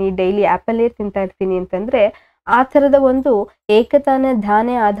ತಿಂತಾ ಇರ್ತೀನಿ, ಡೈಲಿ ಆ್ಯಪಲೇ ತಿಂತಾ ಇರ್ತೀನಿ ಅಂತಂದರೆ ಆ ಥರದ ಒಂದು ಏಕತಾನ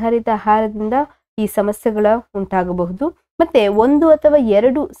ಧಾನ್ಯ ಆಧಾರಿತ ಆಹಾರದಿಂದ ಈ ಸಮಸ್ಯೆಗಳ ಉಂಟಾಗಬಹುದು. ಮತ್ತೆ 1 ಅಥವಾ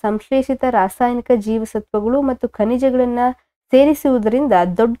 2 ಸಂಶ್ಲೇಷಿತ ರಾಸಾಯನಿಕ ಜೀವಸತ್ವಗಳು ಮತ್ತು ಖನಿಜಗಳನ್ನ ಸೇರಿಸುವುದರಿಂದ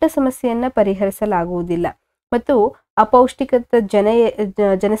ದೊಡ್ಡ ಸಮಸ್ಯೆಯನ್ನ ಪರಿಹರಿಸಲಾಗುವುದಿಲ್ಲ ಮತ್ತು ಅಪೌಷ್ಟಿಕತೆ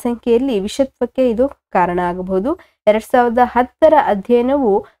ಜನಸಂಖ್ಯೆಯಲ್ಲಿ ವಿಷತ್ವಕ್ಕೆ ಇದು ಕಾರಣ ಆಗಬಹುದು. 2010ರ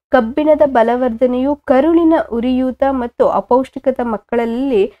ಅಧ್ಯಯನವು ಕಬ್ಬಿಣದ ಬಲವರ್ಧನೆಯು ಕರುಳಿನ ಉರಿಯೂತ ಮತ್ತು ಅಪೌಷ್ಟಿಕತ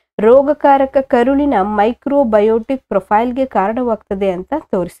ಮಕ್ಕಳಲ್ಲಿ ರೋಗಕಾರಕ ಕರುಳಿನ ಮೈಕ್ರೋಬಯೋಟಿಕ್ ಪ್ರೊಫೈಲ್ಗೆ ಕಾರಣವಾಗ್ತದೆ ಅಂತ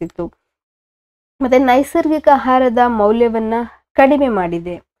ತೋರಿಸಿತು. ಮತ್ತೆ ನೈಸರ್ಗಿಕ ಆಹಾರದ ಮೌಲ್ಯವನ್ನ ಕಡಿಮೆ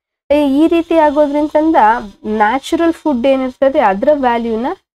ಮಾಡಿದೆ. ಈ ರೀತಿ ಆಗೋದ್ರಿಂದ ನ್ಯಾಚುರಲ್ ಫುಡ್ ಏನಿರ್ತದೆ ಅದರ ವ್ಯಾಲ್ಯೂನ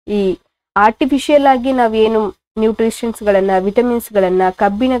ಈ ಆರ್ಟಿಫಿಷಿಯಲ್ ಆಗಿ ನಾವೇನು ನ್ಯೂಟ್ರಿಷನ್ಸ್ಗಳನ್ನ, ವಿಟಮಿನ್ಸ್ಗಳನ್ನ,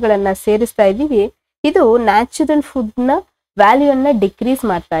 ಕಬ್ಬಿಣಗಳನ್ನ ಸೇರಿಸ್ತಾ ಇದ್ದೀವಿ, ಇದು ನ್ಯಾಚುರಲ್ ಫುಡ್ನ ವ್ಯಾಲ್ಯೂನ್ನ ಡಿಕ್ರೀಸ್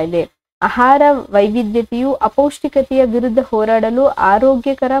ಮಾಡ್ತಾ ಇದೆ. ಆಹಾರ ವೈವಿಧ್ಯತೆಯು ಅಪೌಷ್ಟಿಕತೆಯ ವಿರುದ್ಧ ಹೋರಾಡಲು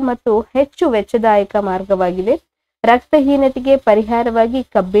ಆರೋಗ್ಯಕರ ಮತ್ತು ಹೆಚ್ಚು ವೆಚ್ಚದಾಯಕ ಮಾರ್ಗವಾಗಿದೆ. ರಕ್ತಹೀನತೆಗೆ ಪರಿಹಾರವಾಗಿ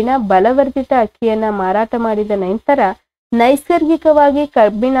ಕಬ್ಬಿಣ ಬಲವರ್ಧಿತ ಅಕ್ಕಿಯನ್ನ ಮಾರಾಟ ಮಾಡಿದ ನಂತರ ನೈಸರ್ಗಿಕವಾಗಿ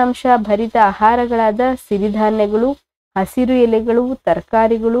ಕಬ್ಬಿಣಾಂಶ ಭರಿತ ಆಹಾರಗಳಾದ ಸಿರಿಧಾನ್ಯಗಳು, ಹಸಿರು ಎಲೆಗಳು,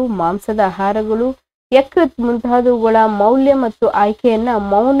 ತರಕಾರಿಗಳು, ಮಾಂಸದ ಆಹಾರಗಳು, ಯಕೃತ್ ಮುಂತಾದವುಗಳ ಮೌಲ್ಯ ಮತ್ತು ಆಯ್ಕೆಯನ್ನ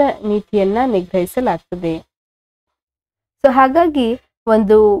ಮೌನ ನೀತಿಯನ್ನ ನಿಗ್ರಹಿಸಲಾಗ್ತದೆ. ಸೊ ಹಾಗಾಗಿ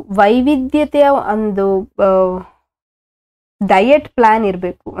ಒಂದು ವೈವಿಧ್ಯತೆಯ ಒಂದು ಡಯಟ್ ಪ್ಲಾನ್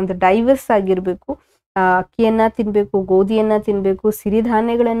ಇರಬೇಕು, ಒಂದು ಡೈವರ್ಸ್ ಆಗಿರಬೇಕು. ಅಕ್ಕಿಯನ್ನ ತಿನ್ಬೇಕು, ಗೋಧಿಯನ್ನ ತಿನ್ಬೇಕು,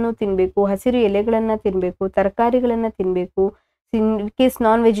 ಸಿರಿಧಾನ್ಯಗಳನ್ನು ತಿನ್ಬೇಕು, ಹಸಿರು ಎಲೆಗಳನ್ನ ತಿನ್ಬೇಕು, ತರಕಾರಿಗಳನ್ನ ತಿನ್ಬೇಕು. ಕೇಸ್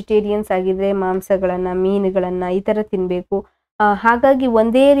ನಾನ್ ವೆಜಿಟೇರಿಯನ್ಸ್ ಆಗಿದ್ರೆ ಮಾಂಸಗಳನ್ನ, ಮೀನುಗಳನ್ನ ಈ ತರ ತಿನ್ಬೇಕು. ಹಾಗಾಗಿ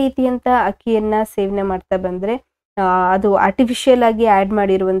ಒಂದೇ ರೀತಿಯಂತ ಅಕ್ಕಿಯನ್ನ ಸೇವನೆ ಮಾಡ್ತಾ ಬಂದ್ರೆ ಅದು ಆರ್ಟಿಫಿಷಿಯಲ್ ಆಗಿ ಆ್ಯಡ್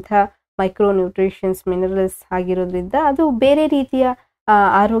ಮಾಡಿರುವಂತಹ ಮೈಕ್ರೋ ನ್ಯೂಟ್ರಿಷನ್ಸ್, ಮಿನರಲ್ಸ್ ಆಗಿರೋದ್ರಿಂದ ಅದು ಬೇರೆ ರೀತಿಯ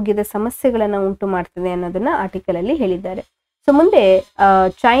ಆರೋಗ್ಯದ ಸಮಸ್ಯೆಗಳನ್ನ ಉಂಟು ಮಾಡ್ತದೆ ಅನ್ನೋದನ್ನ ಆರ್ಟಿಕಲ್ ಅಲ್ಲಿ ಹೇಳಿದ್ದಾರೆ. ಸೊ ಮುಂದೆ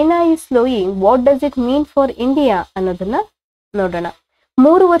China is slowing, what does it mean for India ಅನ್ನೋದನ್ನ ನೋಡೋಣ.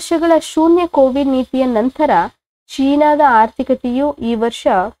 3 ವರ್ಷಗಳ ಶೂನ್ಯ ಕೋವಿಡ್ ನೀತಿಯ ನಂತರ ಚೀನಾದ ಆರ್ಥಿಕತೆಯು ಈ ವರ್ಷ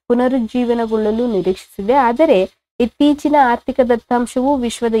ಪುನರುಜ್ಜೀವನಗೊಳ್ಳಲು ನಿರೀಕ್ಷಿಸಿದೆ. ಆದರೆ ಇತ್ತೀಚಿನ ಆರ್ಥಿಕ ದತ್ತಾಂಶವು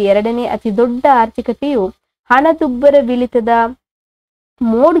ವಿಶ್ವದ 2ನೇ ಅತಿ ದೊಡ್ಡ ಆರ್ಥಿಕತೆಯು ಹಣದುಬ್ಬರವಿಳಿತದ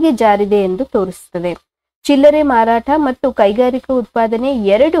ಮೋಡ್ಗೆ ಜಾರಿದೆ ಎಂದು ತೋರಿಸುತ್ತದೆ. ಚಿಲ್ಲರೆ ಮಾರಾಟ ಮತ್ತು ಕೈಗಾರಿಕಾ ಉತ್ಪಾದನೆ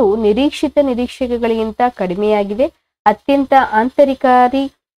ಎರಡೂ ನಿರೀಕ್ಷಿತ ನಿರೀಕ್ಷೆಗಳಿಗಿಂತ ಕಡಿಮೆಯಾಗಿದೆ. ಅತ್ಯಂತ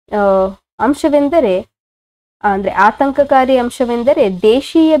ಆತಂಕಕಾರಿ ಅಂಶವೆಂದರೆ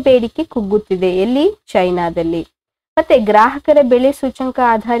ದೇಶೀಯ ಬೇಡಿಕೆ ಕುಗ್ಗುತ್ತಿದೆ. ಎಲ್ಲಿ? ಚೈನಾದಲ್ಲಿ. ಮತ್ತೆ ಗ್ರಾಹಕರ ಬೆಲೆ ಸೂಚ್ಯಂಕ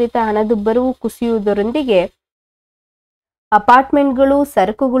ಆಧಾರಿತ ಹಣದುಬ್ಬರವು ಕುಸಿಯುವುದರೊಂದಿಗೆ ಅಪಾರ್ಟ್ಮೆಂಟ್ಗಳು,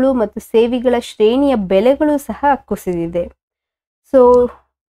 ಸರಕುಗಳು ಮತ್ತು ಸೇವೆಗಳ ಶ್ರೇಣಿಯ ಬೆಲೆಗಳು ಸಹ ಕುಸಿದಿದೆ. ಸೊ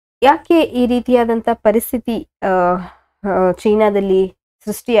ಯಾಕೆ ಈ ರೀತಿಯಾದಂಥ ಪರಿಸ್ಥಿತಿ ಚೀನಾದಲ್ಲಿ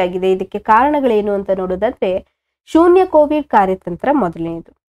ಸೃಷ್ಟಿಯಾಗಿದೆ? ಇದಕ್ಕೆ ಕಾರಣಗಳೇನು ಅಂತ ನೋಡೋದಾದ್ರೆ, ಶೂನ್ಯ ಕೋವಿಡ್ ಕಾರ್ಯತಂತ್ರ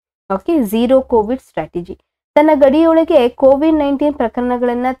ಮೊದಲನೆಯದು. Okay, zero Covid strategy. ತನ್ನ ಗಡಿಯೊಳಗೆ ಕೋವಿಡ್-19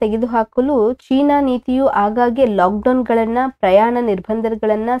 ಪ್ರಕರಣಗಳನ್ನ ತೆಗೆದುಹಾಕಲು ಚೀನಾ ನೀತಿಯು ಆಗಾಗ್ಗೆ ಲಾಕ್ಡೌನ್ಗಳನ್ನ, ಪ್ರಯಾಣ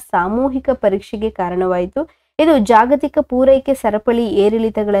ನಿರ್ಬಂಧಗಳನ್ನ, ಸಾಮೂಹಿಕ ಪರೀಕ್ಷೆಗೆ ಕಾರಣವಾಯಿತು. ಇದು ಜಾಗತಿಕ ಪೂರೈಕೆ ಸರಪಳಿ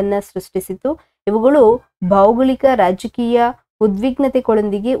ಏರಿಳಿತಗಳನ್ನ ಸೃಷ್ಟಿಸಿತು. ಇವುಗಳು ಭೌಗೋಳಿಕ, ರಾಜಕೀಯ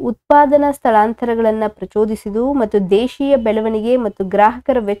ಉದ್ವಿಗ್ನತೆಗಳೊಂದಿಗೆ ಉತ್ಪಾದನಾ ಸ್ಥಳಾಂತರಗಳನ್ನ ಪ್ರಚೋದಿಸಿದವು ಮತ್ತು ದೇಶೀಯ ಬೆಳವಣಿಗೆ ಮತ್ತು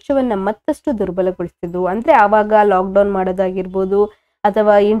ಗ್ರಾಹಕರ ವೆಚ್ಚವನ್ನ ಮತ್ತಷ್ಟು ದುರ್ಬಲಗೊಳಿಸಿದವು. ಅಂದ್ರೆ ಆವಾಗ ಲಾಕ್ಡೌನ್ ಮಾಡೋದಾಗಿರ್ಬೋದು,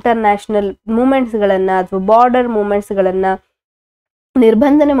 ಅಥವಾ ಇಂಟರ್ನ್ಯಾಷನಲ್ ಮೂವ್ಮೆಂಟ್ಸ್ಗಳನ್ನ ಅಥವಾ ಬಾರ್ಡರ್ ಮೂವ್ಮೆಂಟ್ಸ್ಗಳನ್ನ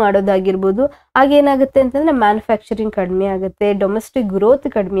ನಿರ್ಬಂಧನೆ ಮಾಡೋದಾಗಿರ್ಬೋದು. ಆಗೇನಾಗುತ್ತೆ ಅಂತಂದ್ರೆ ಮ್ಯಾನುಫ್ಯಾಕ್ಚರಿಂಗ್ ಕಡಿಮೆ ಆಗುತ್ತೆ, ಡೊಮೆಸ್ಟಿಕ್ ಗ್ರೋತ್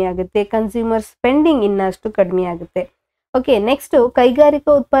ಕಡಿಮೆ ಆಗುತ್ತೆ, ಕನ್ಸ್ಯೂಮರ್ ಸ್ಪೆಂಡಿಂಗ್ ಇನ್ನಷ್ಟು ಕಡಿಮೆ ಆಗುತ್ತೆ. ಓಕೆ, ನೆಕ್ಸ್ಟ್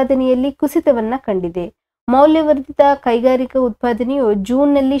ಕೈಗಾರಿಕಾ ಉತ್ಪಾದನೆಯಲ್ಲಿ ಕುಸಿತವನ್ನ ಕಂಡಿದೆ. ಮೌಲ್ಯವರ್ಧಿತ ಕೈಗಾರಿಕಾ ಉತ್ಪಾದನೆಯು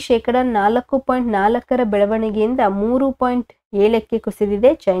ಜೂನ್ನಲ್ಲಿ ಶೇಕಡ 4.4 ಬೆಳವಣಿಗೆಯಿಂದ 3.7ಕ್ಕೆ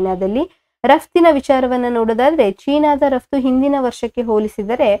ಕುಸಿದಿದೆ ಚೈನಾದಲ್ಲಿ. ರಫ್ತಿನ ವಿಚಾರವನ್ನ ನೋಡೋದಾದ್ರೆ ಚೀನಾದ ರಫ್ತು ಹಿಂದಿನ ವರ್ಷಕ್ಕೆ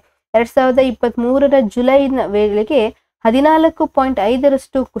ಹೋಲಿಸಿದರೆ 2023 ಜುಲೈನ ವೇಳೆಗೆ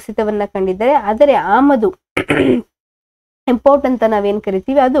 14.5ರಷ್ಟು ಕುಸಿತವನ್ನ ಕಂಡಿದ್ದಾರೆ. ಆದರೆ ಆಮದು ಇಂಪೋರ್ಟ್ ಅಂತ ನಾವೇನ್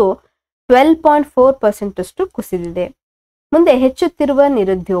ಕರಿತೀವಿ ಅದು 12.4% ಅಷ್ಟು ಕುಸಿದಿದೆ. ಮುಂದೆ ಹೆಚ್ಚುತ್ತಿರುವ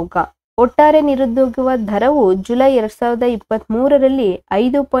ನಿರುದ್ಯೋಗ. ಒಟ್ಟಾರೆ ನಿರುದ್ಯೋಗ ದರವು ಜುಲೈ 2023ರಲ್ಲಿ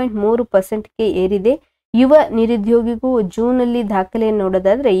 5.3%ಗೆ ಏರಿದೆ. ಯುವ ನಿರುದ್ಯೋಗಿಗೂ ಜೂನ್ನಲ್ಲಿ ದಾಖಲೆಯನ್ನು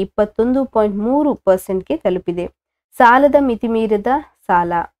ನೋಡೋದಾದ್ರೆ 21.3%ಗೆ ತಲುಪಿದೆ. ಸಾಲದ ಮಿತಿಮೀರಿದ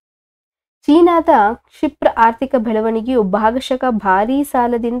ಸಾಲ. ಚೀನಾದ ಕ್ಷಿಪ್ರ ಆರ್ಥಿಕ ಬೆಳವಣಿಗೆಯು ಭಾಗಶಃ ಭಾರೀ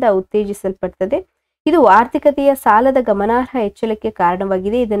ಸಾಲದಿಂದ ಉತ್ತೇಜಿಸಲ್ಪಡುತ್ತದೆ. ಇದು ಆರ್ಥಿಕತೆಯ ಸಾಲದ ಗಮನಾರ್ಹ ಹೆಚ್ಚಳಕ್ಕೆ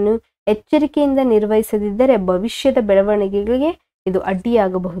ಕಾರಣವಾಗಿದೆ. ಇದನ್ನು ಎಚ್ಚರಿಕೆಯಿಂದ ನಿರ್ವಹಿಸದಿದ್ದರೆ ಭವಿಷ್ಯದ ಬೆಳವಣಿಗೆಗಳಿಗೆ ಇದು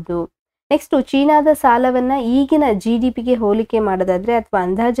ಅಡ್ಡಿಯಾಗಬಹುದು. ನೆಕ್ಸ್ಟ್, ಚೀನಾದ ಸಾಲವನ್ನ ಈಗಿನ GDPಗೆ ಹೋಲಿಕೆ ಮಾಡೋದಾದ್ರೆ ಅಥವಾ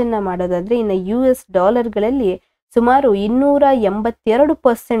ಅಂದಾಜನ್ನ ಮಾಡೋದಾದ್ರೆ ಇನ್ನು $ಗಳಲ್ಲಿ ಸುಮಾರು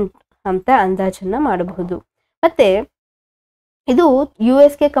 282% ಅಂತ ಅಂದಾಜನ್ನ ಮಾಡಬಹುದು. ಮತ್ತೆ ಇದು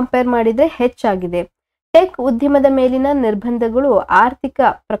ಯುಎಸ್ಗೆ ಕಂಪೇರ್ ಮಾಡಿದ್ರೆ ಹೆಚ್ಚಾಗಿದೆ. ಟೆಕ್ ಉದ್ಯಮದ ಮೇಲಿನ ನಿರ್ಬಂಧಗಳು ಆರ್ಥಿಕ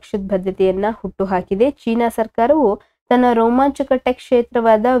ಪ್ರಕ್ಷುಬ್ಧತೆಯನ್ನ ಹುಟ್ಟುಹಾಕಿದೆ. ಚೀನಾ ಸರ್ಕಾರವು ತನ್ನ ರೋಮಾಂಚಕ tech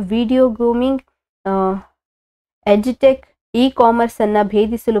ಕ್ಷೇತ್ರವಾದ video gaming, edtech, e-commerce ಅನ್ನ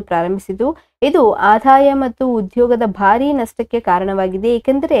ಭೇದಿಸಲು ಪ್ರಾರಂಭಿಸಿತು. ಇದು ಆದಾಯ ಮತ್ತು ಉದ್ಯೋಗದ ಭಾರೀ ನಷ್ಟಕ್ಕೆ ಕಾರಣವಾಗಿದೆ.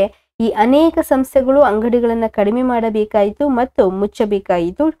 ಏಕೆಂದರೆ ಈ ಅನೇಕ ಸಂಸ್ಥೆಗಳು ಅಂಗಡಿಗಳನ್ನು ಕಡಿಮೆ ಮಾಡಬೇಕಾಯಿತು ಮತ್ತು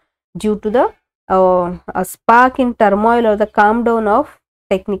ಮುಚ್ಚಬೇಕಾಯಿತು due to the spark in turmoil are the calm down off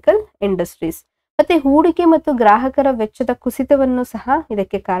technical industries. ಮತ್ತೆ ಹೂಡಿಕೆ ಮತ್ತು ಗ್ರಾಹಕರ ವೆಚ್ಚದ ಕುಸಿತವನ್ನು ಸಹ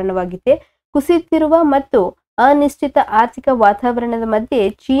ಇದಕ್ಕೆ ಕಾರಣವಾಗಿದೆ. ಕುಸಿತಿರುವ ಮತ್ತು ಅನಿಶ್ಚಿತ ಆರ್ಥಿಕ ವಾತಾವರಣದ ಮಧ್ಯೆ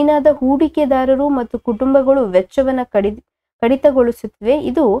ಚೀನಾದ ಹೂಡಿಕೆದಾರರು ಮತ್ತು ಕುಟುಂಬಗಳು ವೆಚ್ಚವನ್ನು ಕಡಿತಗೊಳಿಸುತ್ತಿವೆ.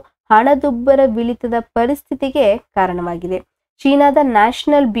 ಇದು ಹಣದುಬ್ಬರವಿಳಿತದ ಪರಿಸ್ಥಿತಿಗೆ ಕಾರಣವಾಗಿದೆ. ಚೀನಾದ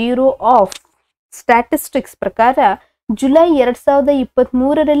ನ್ಯಾಷನಲ್ ಬ್ಯೂರೋ ಆಫ್ ಸ್ಟ್ಯಾಟಿಸ್ಟಿಕ್ಸ್ ಪ್ರಕಾರ ಜುಲೈ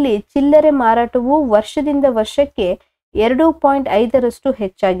 2023ರಲ್ಲಿ ಚಿಲ್ಲರೆ ಮಾರಾಟವು ವರ್ಷದಿಂದ ವರ್ಷಕ್ಕೆ 2.5ರಷ್ಟು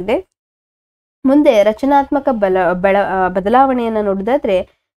ಹೆಚ್ಚಾಗಿದೆ. ಮುಂದೆ ರಚನಾತ್ಮಕ ಬದಲಾವಣೆಯನ್ನು ನೋಡೋದಾದ್ರೆ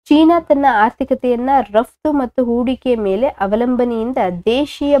ಚೀನಾ ತನ್ನ ಆರ್ಥಿಕತೆಯನ್ನ ರಫ್ತು ಮತ್ತು ಹೂಡಿಕೆಯ ಮೇಲೆ ಅವಲಂಬನೆಯಿಂದ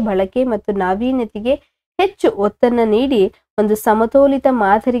ದೇಶೀಯ ಬಳಕೆ ಮತ್ತು ನಾವೀನ್ಯತೆಗೆ ಹೆಚ್ಚು ಒತ್ತನ್ನು ನೀಡಿ ಒಂದು ಸಮತೋಲಿತ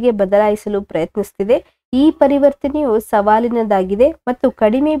ಮಾದರಿಗೆ ಬದಲಾಯಿಸಲು ಪ್ರಯತ್ನಿಸುತ್ತಿದೆ. ಈ ಪರಿವರ್ತನೆಯು ಸವಾಲಿನದಾಗಿದೆ ಮತ್ತು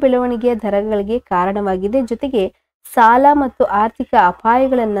ಕಡಿಮೆ ಬೆಳವಣಿಗೆಯ ದರಗಳಿಗೆ ಕಾರಣವಾಗಿದೆ. ಜೊತೆಗೆ ಸಾಲ ಮತ್ತು ಆರ್ಥಿಕ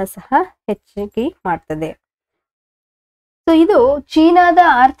ಅಪಾಯಗಳನ್ನ ಸಹ ಹೆಚ್ಚಿಗೆ ಮಾಡ್ತದೆ. ಸೊ ಇದು ಚೀನಾದ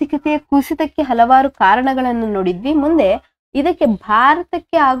ಆರ್ಥಿಕತೆಯ ಕುಸಿತಕ್ಕೆ ಹಲವಾರು ಕಾರಣಗಳನ್ನು ನೋಡಿದ್ವಿ. ಮುಂದೆ ಇದಕ್ಕೆ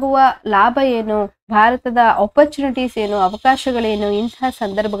ಭಾರತಕ್ಕೆ ಆಗುವ ಲಾಭ ಏನು, ಭಾರತದ ಆಪರ್ಚುನಿಟೀಸ್ ಏನು, ಅವಕಾಶಗಳೇನು ಇಂತಹ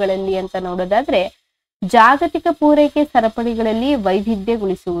ಸಂದರ್ಭಗಳಲ್ಲಿ ಅಂತ ನೋಡೋದಾದ್ರೆ ಜಾಗತಿಕ ಪೂರೈಕೆ ಸರಪಳಿಗಳಲ್ಲಿ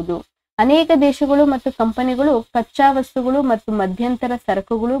ವೈವಿಧ್ಯಗೊಳಿಸುವುದು. ಅನೇಕ ದೇಶಗಳು ಮತ್ತು ಕಂಪನಿಗಳು ಕಚ್ಚಾ ವಸ್ತುಗಳು ಮತ್ತು ಮಧ್ಯಂತರ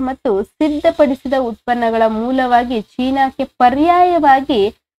ಸರಕುಗಳು ಮತ್ತು ಸಿದ್ಧಪಡಿಸಿದ ಉತ್ಪನ್ನಗಳ ಮೂಲವಾಗಿ ಚೀನಾಕ್ಕೆ ಪರ್ಯಾಯವಾಗಿ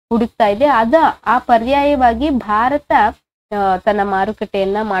ಹುಡುಕ್ತಾ ಇದೆ. ಆ ಪರ್ಯಾಯವಾಗಿ ಭಾರತ ತನ್ನ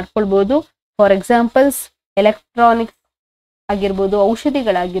ಮಾರುಕಟ್ಟೆಯನ್ನ ಮಾಡ್ಕೊಳ್ಬಹುದು. ಫಾರ್ ಎಕ್ಸಾಂಪಲ್ಸ್ ಎಲೆಕ್ಟ್ರಾನಿಕ್ಸ್ ಆಗಿರ್ಬೋದು,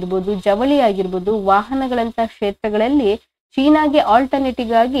 ಔಷಧಿಗಳಾಗಿರ್ಬೋದು, ಜವಳಿ ಆಗಿರ್ಬೋದು, ವಾಹನಗಳಂತ ಕ್ಷೇತ್ರಗಳಲ್ಲಿ ಚೀನಾಗೆ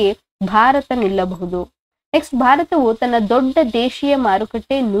ಆಲ್ಟರ್ನೇಟಿವ್ ಆಗಿ ಭಾರತ ನಿಲ್ಲಬಹುದು. ನೆಕ್ಸ್ಟ್, ಭಾರತವು ತನ್ನ ದೊಡ್ಡ ದೇಶೀಯ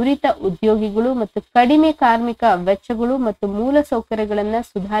ಮಾರುಕಟ್ಟೆ, ನುರಿತ ಉದ್ಯೋಗಿಗಳು ಮತ್ತು ಕಡಿಮೆ ಕಾರ್ಮಿಕ ವೆಚ್ಚಗಳು ಮತ್ತು ಮೂಲ ಸೌಕರ್ಯಗಳನ್ನ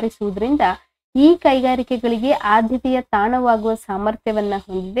ಸುಧಾರಿಸುವುದರಿಂದ ಈ ಕೈಗಾರಿಕೆಗಳಿಗೆ ಆದ್ಯತೆಯ ತಾಣವಾಗುವ ಸಾಮರ್ಥ್ಯವನ್ನ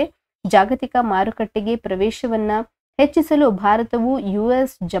ಹೊಂದಿದೆ. ಜಾಗತಿಕ ಮಾರುಕಟ್ಟೆಗೆ ಪ್ರವೇಶವನ್ನ ಹೆಚ್ಚಿಸಲು ಭಾರತವು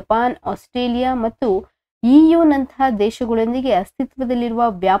US, ಜಪಾನ್, ಆಸ್ಟ್ರೇಲಿಯಾ ಮತ್ತು EU-ನಂತಹ ದೇಶಗಳೊಂದಿಗೆ ಅಸ್ತಿತ್ವದಲ್ಲಿರುವ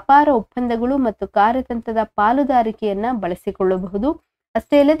ವ್ಯಾಪಾರ ಒಪ್ಪಂದಗಳು ಮತ್ತು ಕಾರ್ಯತಂತ್ರದ ಪಾಲುದಾರಿಕೆಯನ್ನ ಬಳಸಿಕೊಳ್ಳಬಹುದು.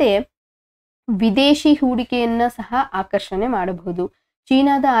 ಅಷ್ಟೇ ಅಲ್ಲದೆ ವಿದೇಶಿ ಹೂಡಿಕೆಯನ್ನ ಸಹ ಆಕರ್ಷಣೆ ಮಾಡಬಹುದು.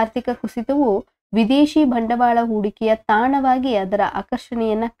 ಚೀನಾದ ಆರ್ಥಿಕ ಕುಸಿತವು ವಿದೇಶಿ ಬಂಡವಾಳ ಹೂಡಿಕೆಯ ತಾಣವಾಗಿ ಅದರ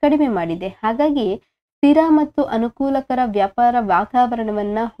ಆಕರ್ಷಣೆಯನ್ನ ಕಡಿಮೆ ಮಾಡಿದೆ. ಹಾಗಾಗಿ ಸ್ಥಿರ ಮತ್ತು ಅನುಕೂಲಕರ ವ್ಯಾಪಾರ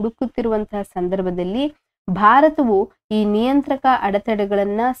ವಾತಾವರಣವನ್ನ ಹುಡುಕುತ್ತಿರುವಂತಹ ಸಂದರ್ಭದಲ್ಲಿ ಭಾರತವು ಈ ನಿಯಂತ್ರಕ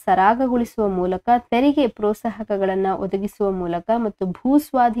ಅಡೆತಡೆಗಳನ್ನ ಸರಾಗಗೊಳಿಸುವ ಮೂಲಕ, ತೆರಿಗೆ ಪ್ರೋತ್ಸಾಹಕಗಳನ್ನ ಒದಗಿಸುವ ಮೂಲಕ ಮತ್ತು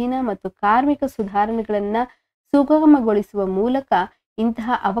ಭೂಸ್ವಾಧೀನ ಮತ್ತು ಕಾರ್ಮಿಕ ಸುಧಾರಣೆಗಳನ್ನ ಸುಗಮಗೊಳಿಸುವ ಮೂಲಕ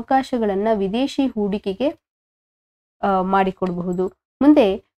ಇಂತಹ ಅವಕಾಶಗಳನ್ನ ವಿದೇಶಿ ಹೂಡಿಕೆಗೆ ಮಾಡಿಕೊಡಬಹುದು. ಮುಂದೆ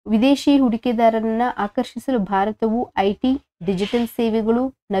ವಿದೇಶಿ ಹೂಡಿಕೆದಾರರನ್ನ ಆಕರ್ಷಿಸಲು ಭಾರತವು IT, ಡಿಜಿಟಲ್ ಸೇವೆಗಳು,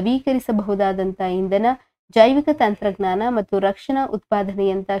 ನವೀಕರಿಸಬಹುದಾದಂತಹ ಇಂಧನ, ಜೈವಿಕ ತಂತ್ರಜ್ಞಾನ ಮತ್ತು ರಕ್ಷಣಾ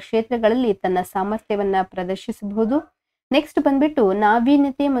ಉತ್ಪಾದನೆಯಂತಹ ಕ್ಷೇತ್ರಗಳಲ್ಲಿ ತನ್ನ ಸಾಮರ್ಥ್ಯವನ್ನ ಪ್ರದರ್ಶಿಸಬಹುದು. ನೆಕ್ಸ್ಟ್ ಬಂದ್ಬಿಟ್ಟು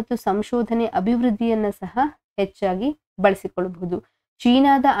ನಾವೀನ್ಯತೆ ಮತ್ತು ಸಂಶೋಧನೆ ಅಭಿವೃದ್ಧಿಯನ್ನ ಸಹ ಹೆಚ್ಚಾಗಿ ಬಳಸಿಕೊಳ್ಳಬಹುದು.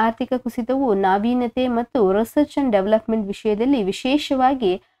 ಚೀನಾದ ಆರ್ಥಿಕ ಕುಸಿತವು ನಾವೀನ್ಯತೆ ಮತ್ತು ರಿಸರ್ಚ್ ಅಂಡ್ ಡೆವಲಪ್ಮೆಂಟ್ ವಿಷಯದಲ್ಲಿ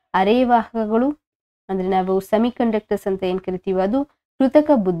ವಿಶೇಷವಾಗಿ ಅರೆವಾಹಕಗಳು, ಅಂದ್ರೆ ನಾವು ಸೆಮಿಕಂಡಕ್ಟರ್ಸ್ ಅಂತ ಏನ್ ಕರಿತೀವಿ ಅದು,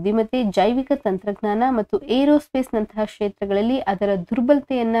 ಕೃತಕ ಬುದ್ಧಿಮತ್ತೆ, ಜೈವಿಕ ತಂತ್ರಜ್ಞಾನ ಮತ್ತು ಏರೋಸ್ಪೇಸ್ ನಂತಹ ಕ್ಷೇತ್ರಗಳಲ್ಲಿ ಅದರ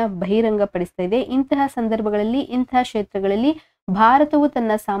ದುರ್ಬಲತೆಯನ್ನ ಬಹಿರಂಗಪಡಿಸ್ತಾ ಇದೆ. ಇಂತಹ ಸಂದರ್ಭಗಳಲ್ಲಿ ಇಂತಹ ಕ್ಷೇತ್ರಗಳಲ್ಲಿ ಭಾರತವು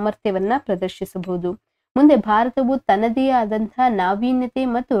ತನ್ನ ಸಾಮರ್ಥ್ಯವನ್ನ ಪ್ರದರ್ಶಿಸಬಹುದು. ಮುಂದೆ ಭಾರತವು ತನ್ನದೇ ಆದಂತಹ ನಾವೀನ್ಯತೆ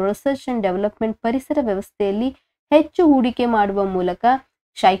ಮತ್ತು ರಿಸರ್ಚ್ ಅಂಡ್ ಡೆವಲಪ್ಮೆಂಟ್ ಪರಿಸರ ವ್ಯವಸ್ಥೆಯಲ್ಲಿ ಹೆಚ್ಚು ಹೂಡಿಕೆ ಮಾಡುವ ಮೂಲಕ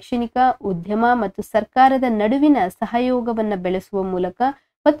ಶೈಕ್ಷಣಿಕ, ಉದ್ಯಮ ಮತ್ತು ಸರ್ಕಾರದ ನಡುವಿನ ಸಹಯೋಗವನ್ನು ಬೆಳೆಸುವ ಮೂಲಕ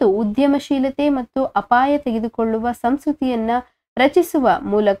ಮತ್ತು ಉದ್ಯಮಶೀಲತೆ ಮತ್ತು ಅಪಾಯ ತೆಗೆದುಕೊಳ್ಳುವ ಸಂಸ್ಕೃತಿಯನ್ನ ರಚಿಸುವ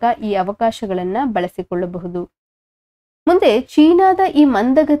ಮೂಲಕ ಈ ಅವಕಾಶಗಳನ್ನ ಬಳಸಿಕೊಳ್ಳಬಹುದು. ಮುಂದೆ ಚೀನಾದ ಈ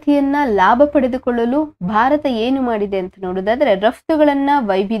ಮಂದಗತಿಯನ್ನ ಲಾಭ ಪಡೆದುಕೊಳ್ಳಲು ಭಾರತ ಏನು ಮಾಡಿದೆ ಅಂತ ನೋಡೋದಾದ್ರೆ ರಫ್ತುಗಳನ್ನ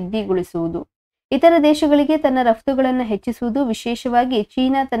ವೈವಿಧ್ಯಗೊಳಿಸುವುದು, ಇತರ ದೇಶಗಳಿಗೆ ತನ್ನ ರಫ್ತುಗಳನ್ನು ಹೆಚ್ಚಿಸುವುದು, ವಿಶೇಷವಾಗಿ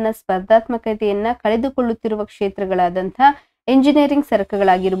ಚೀನಾ ತನ್ನ ಸ್ಪರ್ಧಾತ್ಮಕತೆಯನ್ನ ಕಳೆದುಕೊಳ್ಳುತ್ತಿರುವ ಕ್ಷೇತ್ರಗಳಾದಂತಹ ಎಂಜಿನಿಯರಿಂಗ್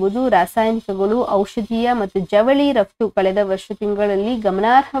ಸರಕುಗಳಾಗಿರ್ಬೋದು, ರಾಸಾಯನಿಕಗಳು, ಔಷಧೀಯ ಮತ್ತು ಜವಳಿ ರಫ್ತು ಕಳೆದ ವರ್ಷ ತಿಂಗಳಲ್ಲಿ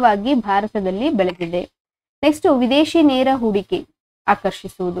ಗಮನಾರ್ಹವಾಗಿ ಭಾರತದಲ್ಲಿ ಬೆಳೆದಿದೆ. ನೆಕ್ಸ್ಟ್ ವಿದೇಶಿ ನೇರ ಹೂಡಿಕೆ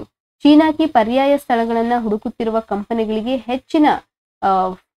ಆಕರ್ಷಿಸುವುದು, ಚೀನಾಕ್ಕೆ ಪರ್ಯಾಯ ಸ್ಥಳಗಳನ್ನ ಹುಡುಕುತ್ತಿರುವ ಕಂಪನಿಗಳಿಗೆ ಹೆಚ್ಚಿನ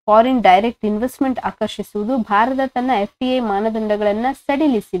ಫಾರಿನ್ ಡೈರೆಕ್ಟ್ ಇನ್ವೆಸ್ಟ್ಮೆಂಟ್ ಆಕರ್ಷಿಸುವುದು. ಭಾರತ ತನ್ನ FTA ಮಾನದಂಡಗಳನ್ನ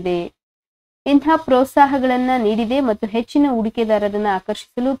ಸಡಿಲಿಸಿದೆ, ಇಂತಹ ಪ್ರೋತ್ಸಾಹಗಳನ್ನ ನೀಡಿದೆ ಮತ್ತು ಹೆಚ್ಚಿನ ಹೂಡಿಕೆದಾರರನ್ನ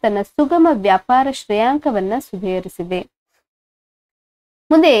ಆಕರ್ಷಿಸಲು ತನ್ನ ಸುಗಮ ವ್ಯಾಪಾರ ಶ್ರೇಯಾಂಕವನ್ನ ಸುಧಾರಿಸಿದೆ.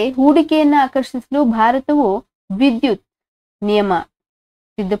 ಮುಂದೆ ಹೂಡಿಕೆಯನ್ನ ಆಕರ್ಷಿಸಲು ಭಾರತವು ವಿದ್ಯುತ್ ನಿಯಮ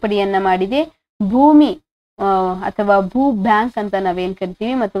ತಿದ್ದುಪಡಿಯನ್ನ ಮಾಡಿದೆ, ಭೂಮಿ ಅಥವಾ ಭೂ ಬ್ಯಾಂಕ್ ಅಂತ ನಾವೇನ್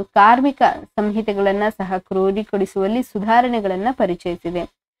ಕರಿತೀವಿ ಮತ್ತು ಕಾರ್ಮಿಕ ಸಂಹಿತೆಗಳನ್ನ ಸಹ ಕ್ರೋಢೀಕರಿಸುವಲ್ಲಿ ಸುಧಾರಣೆಗಳನ್ನ ಪರಿಚಯಿಸಿದೆ.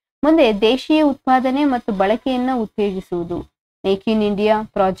 ಮುಂದೆ ದೇಶೀಯ ಉತ್ಪಾದನೆ ಮತ್ತು ಬಳಕೆಯನ್ನ ಉತ್ತೇಜಿಸುವುದು, make in India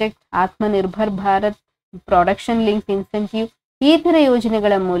project, Atmanirbhar Bharat, production link incentive, ಈ ತರ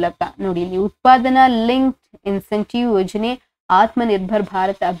ಯೋಜನೆಗಳ ಮೂಲಕ ನೋಡಿ ಇಲ್ಲಿ ಉತ್ಪಾದನಾ ಲಿಂಕ್ಡ್ ಇನ್ಸೆಂಟಿವ್ ಯೋಜನೆ, ಆತ್ಮನಿರ್ಭರ್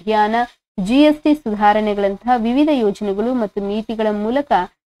ಭಾರತ್ ಅಭಿಯಾನ, GST ಸುಧಾರಣೆಗಳಂತಹ ವಿವಿಧ ಯೋಜನೆಗಳು ಮತ್ತು ನೀತಿಗಳ ಮೂಲಕ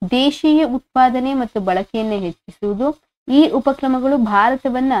ದೇಶೀಯ ಉತ್ಪಾದನೆ ಮತ್ತು ಬಳಕೆಯನ್ನು ಹೆಚ್ಚಿಸುವುದು. ಈ ಉಪಕ್ರಮಗಳು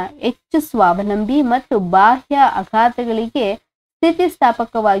ಭಾರತವನ್ನ ಹೆಚ್ಚು ಸ್ವಾವಲಂಬಿ ಮತ್ತು ಬಾಹ್ಯ ಆಘಾತಗಳಿಗೆ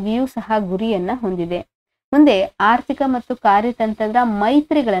ಸ್ಥಿತಿಸ್ಥಾಪಕವಾಗಿಯೂ ಸಹ ಗುರಿಯನ್ನ ಹೊಂದಿದೆ. ಮುಂದೆ ಆರ್ಥಿಕ ಮತ್ತು ಕಾರ್ಯತಂತ್ರದ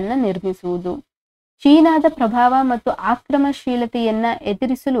ಮೈತ್ರಿಗಳನ್ನ ನಿರ್ಮಿಸುವುದು, ಚೀನಾದ ಪ್ರಭಾವ ಮತ್ತು ಆಕ್ರಮಣಶೀಲತೆಯನ್ನ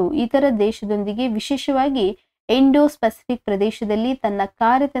ಎದುರಿಸಲು ಇತರ ದೇಶದೊಂದಿಗೆ ವಿಶೇಷವಾಗಿ ಇಂಡೋ ಪೆಸಿಫಿಕ್ ಪ್ರದೇಶದಲ್ಲಿ ತನ್ನ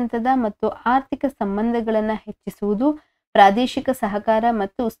ಕಾರ್ಯತಂತ್ರದ ಮತ್ತು ಆರ್ಥಿಕ ಸಂಬಂಧಗಳನ್ನ ಹೆಚ್ಚಿಸುವುದು. ಪ್ರಾದೇಶಿಕ ಸಹಕಾರ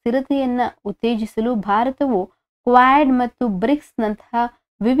ಮತ್ತು ಸ್ಥಿರತೆಯನ್ನ ಉತ್ತೇಜಿಸಲು ಭಾರತವು ಕ್ವಾಡ್ ಮತ್ತು ಬ್ರಿಕ್ಸ್ ನಂತಹ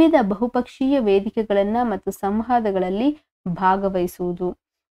ವಿವಿಧ ಬಹುಪಕ್ಷೀಯ ವೇದಿಕೆಗಳನ್ನ ಮತ್ತು ಸಂವಾದಗಳಲ್ಲಿ ಭಾಗವಹಿಸುವುದು.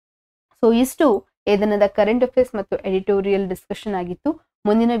 ಸೊ ಇಷ್ಟು ಏದನದ ಕರೆಂಟ್ ಅಫೇರ್ಸ್ ಮತ್ತು ಎಡಿಟೋರಿಯಲ್ ಡಿಸ್ಕಷನ್ ಆಗಿತ್ತು.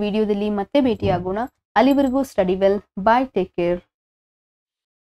 ಮುಂದಿನ ವಿಡಿಯೋದಲ್ಲಿ ಮತ್ತೆ ಭೇಟಿಯಾಗೋಣ. ಅಲ್ಲಿವರೆಗೂ ಸ್ಟಡಿ ವೆಲ್, ಬಾಯ್, ಟೇಕ್ ಕೇರ್.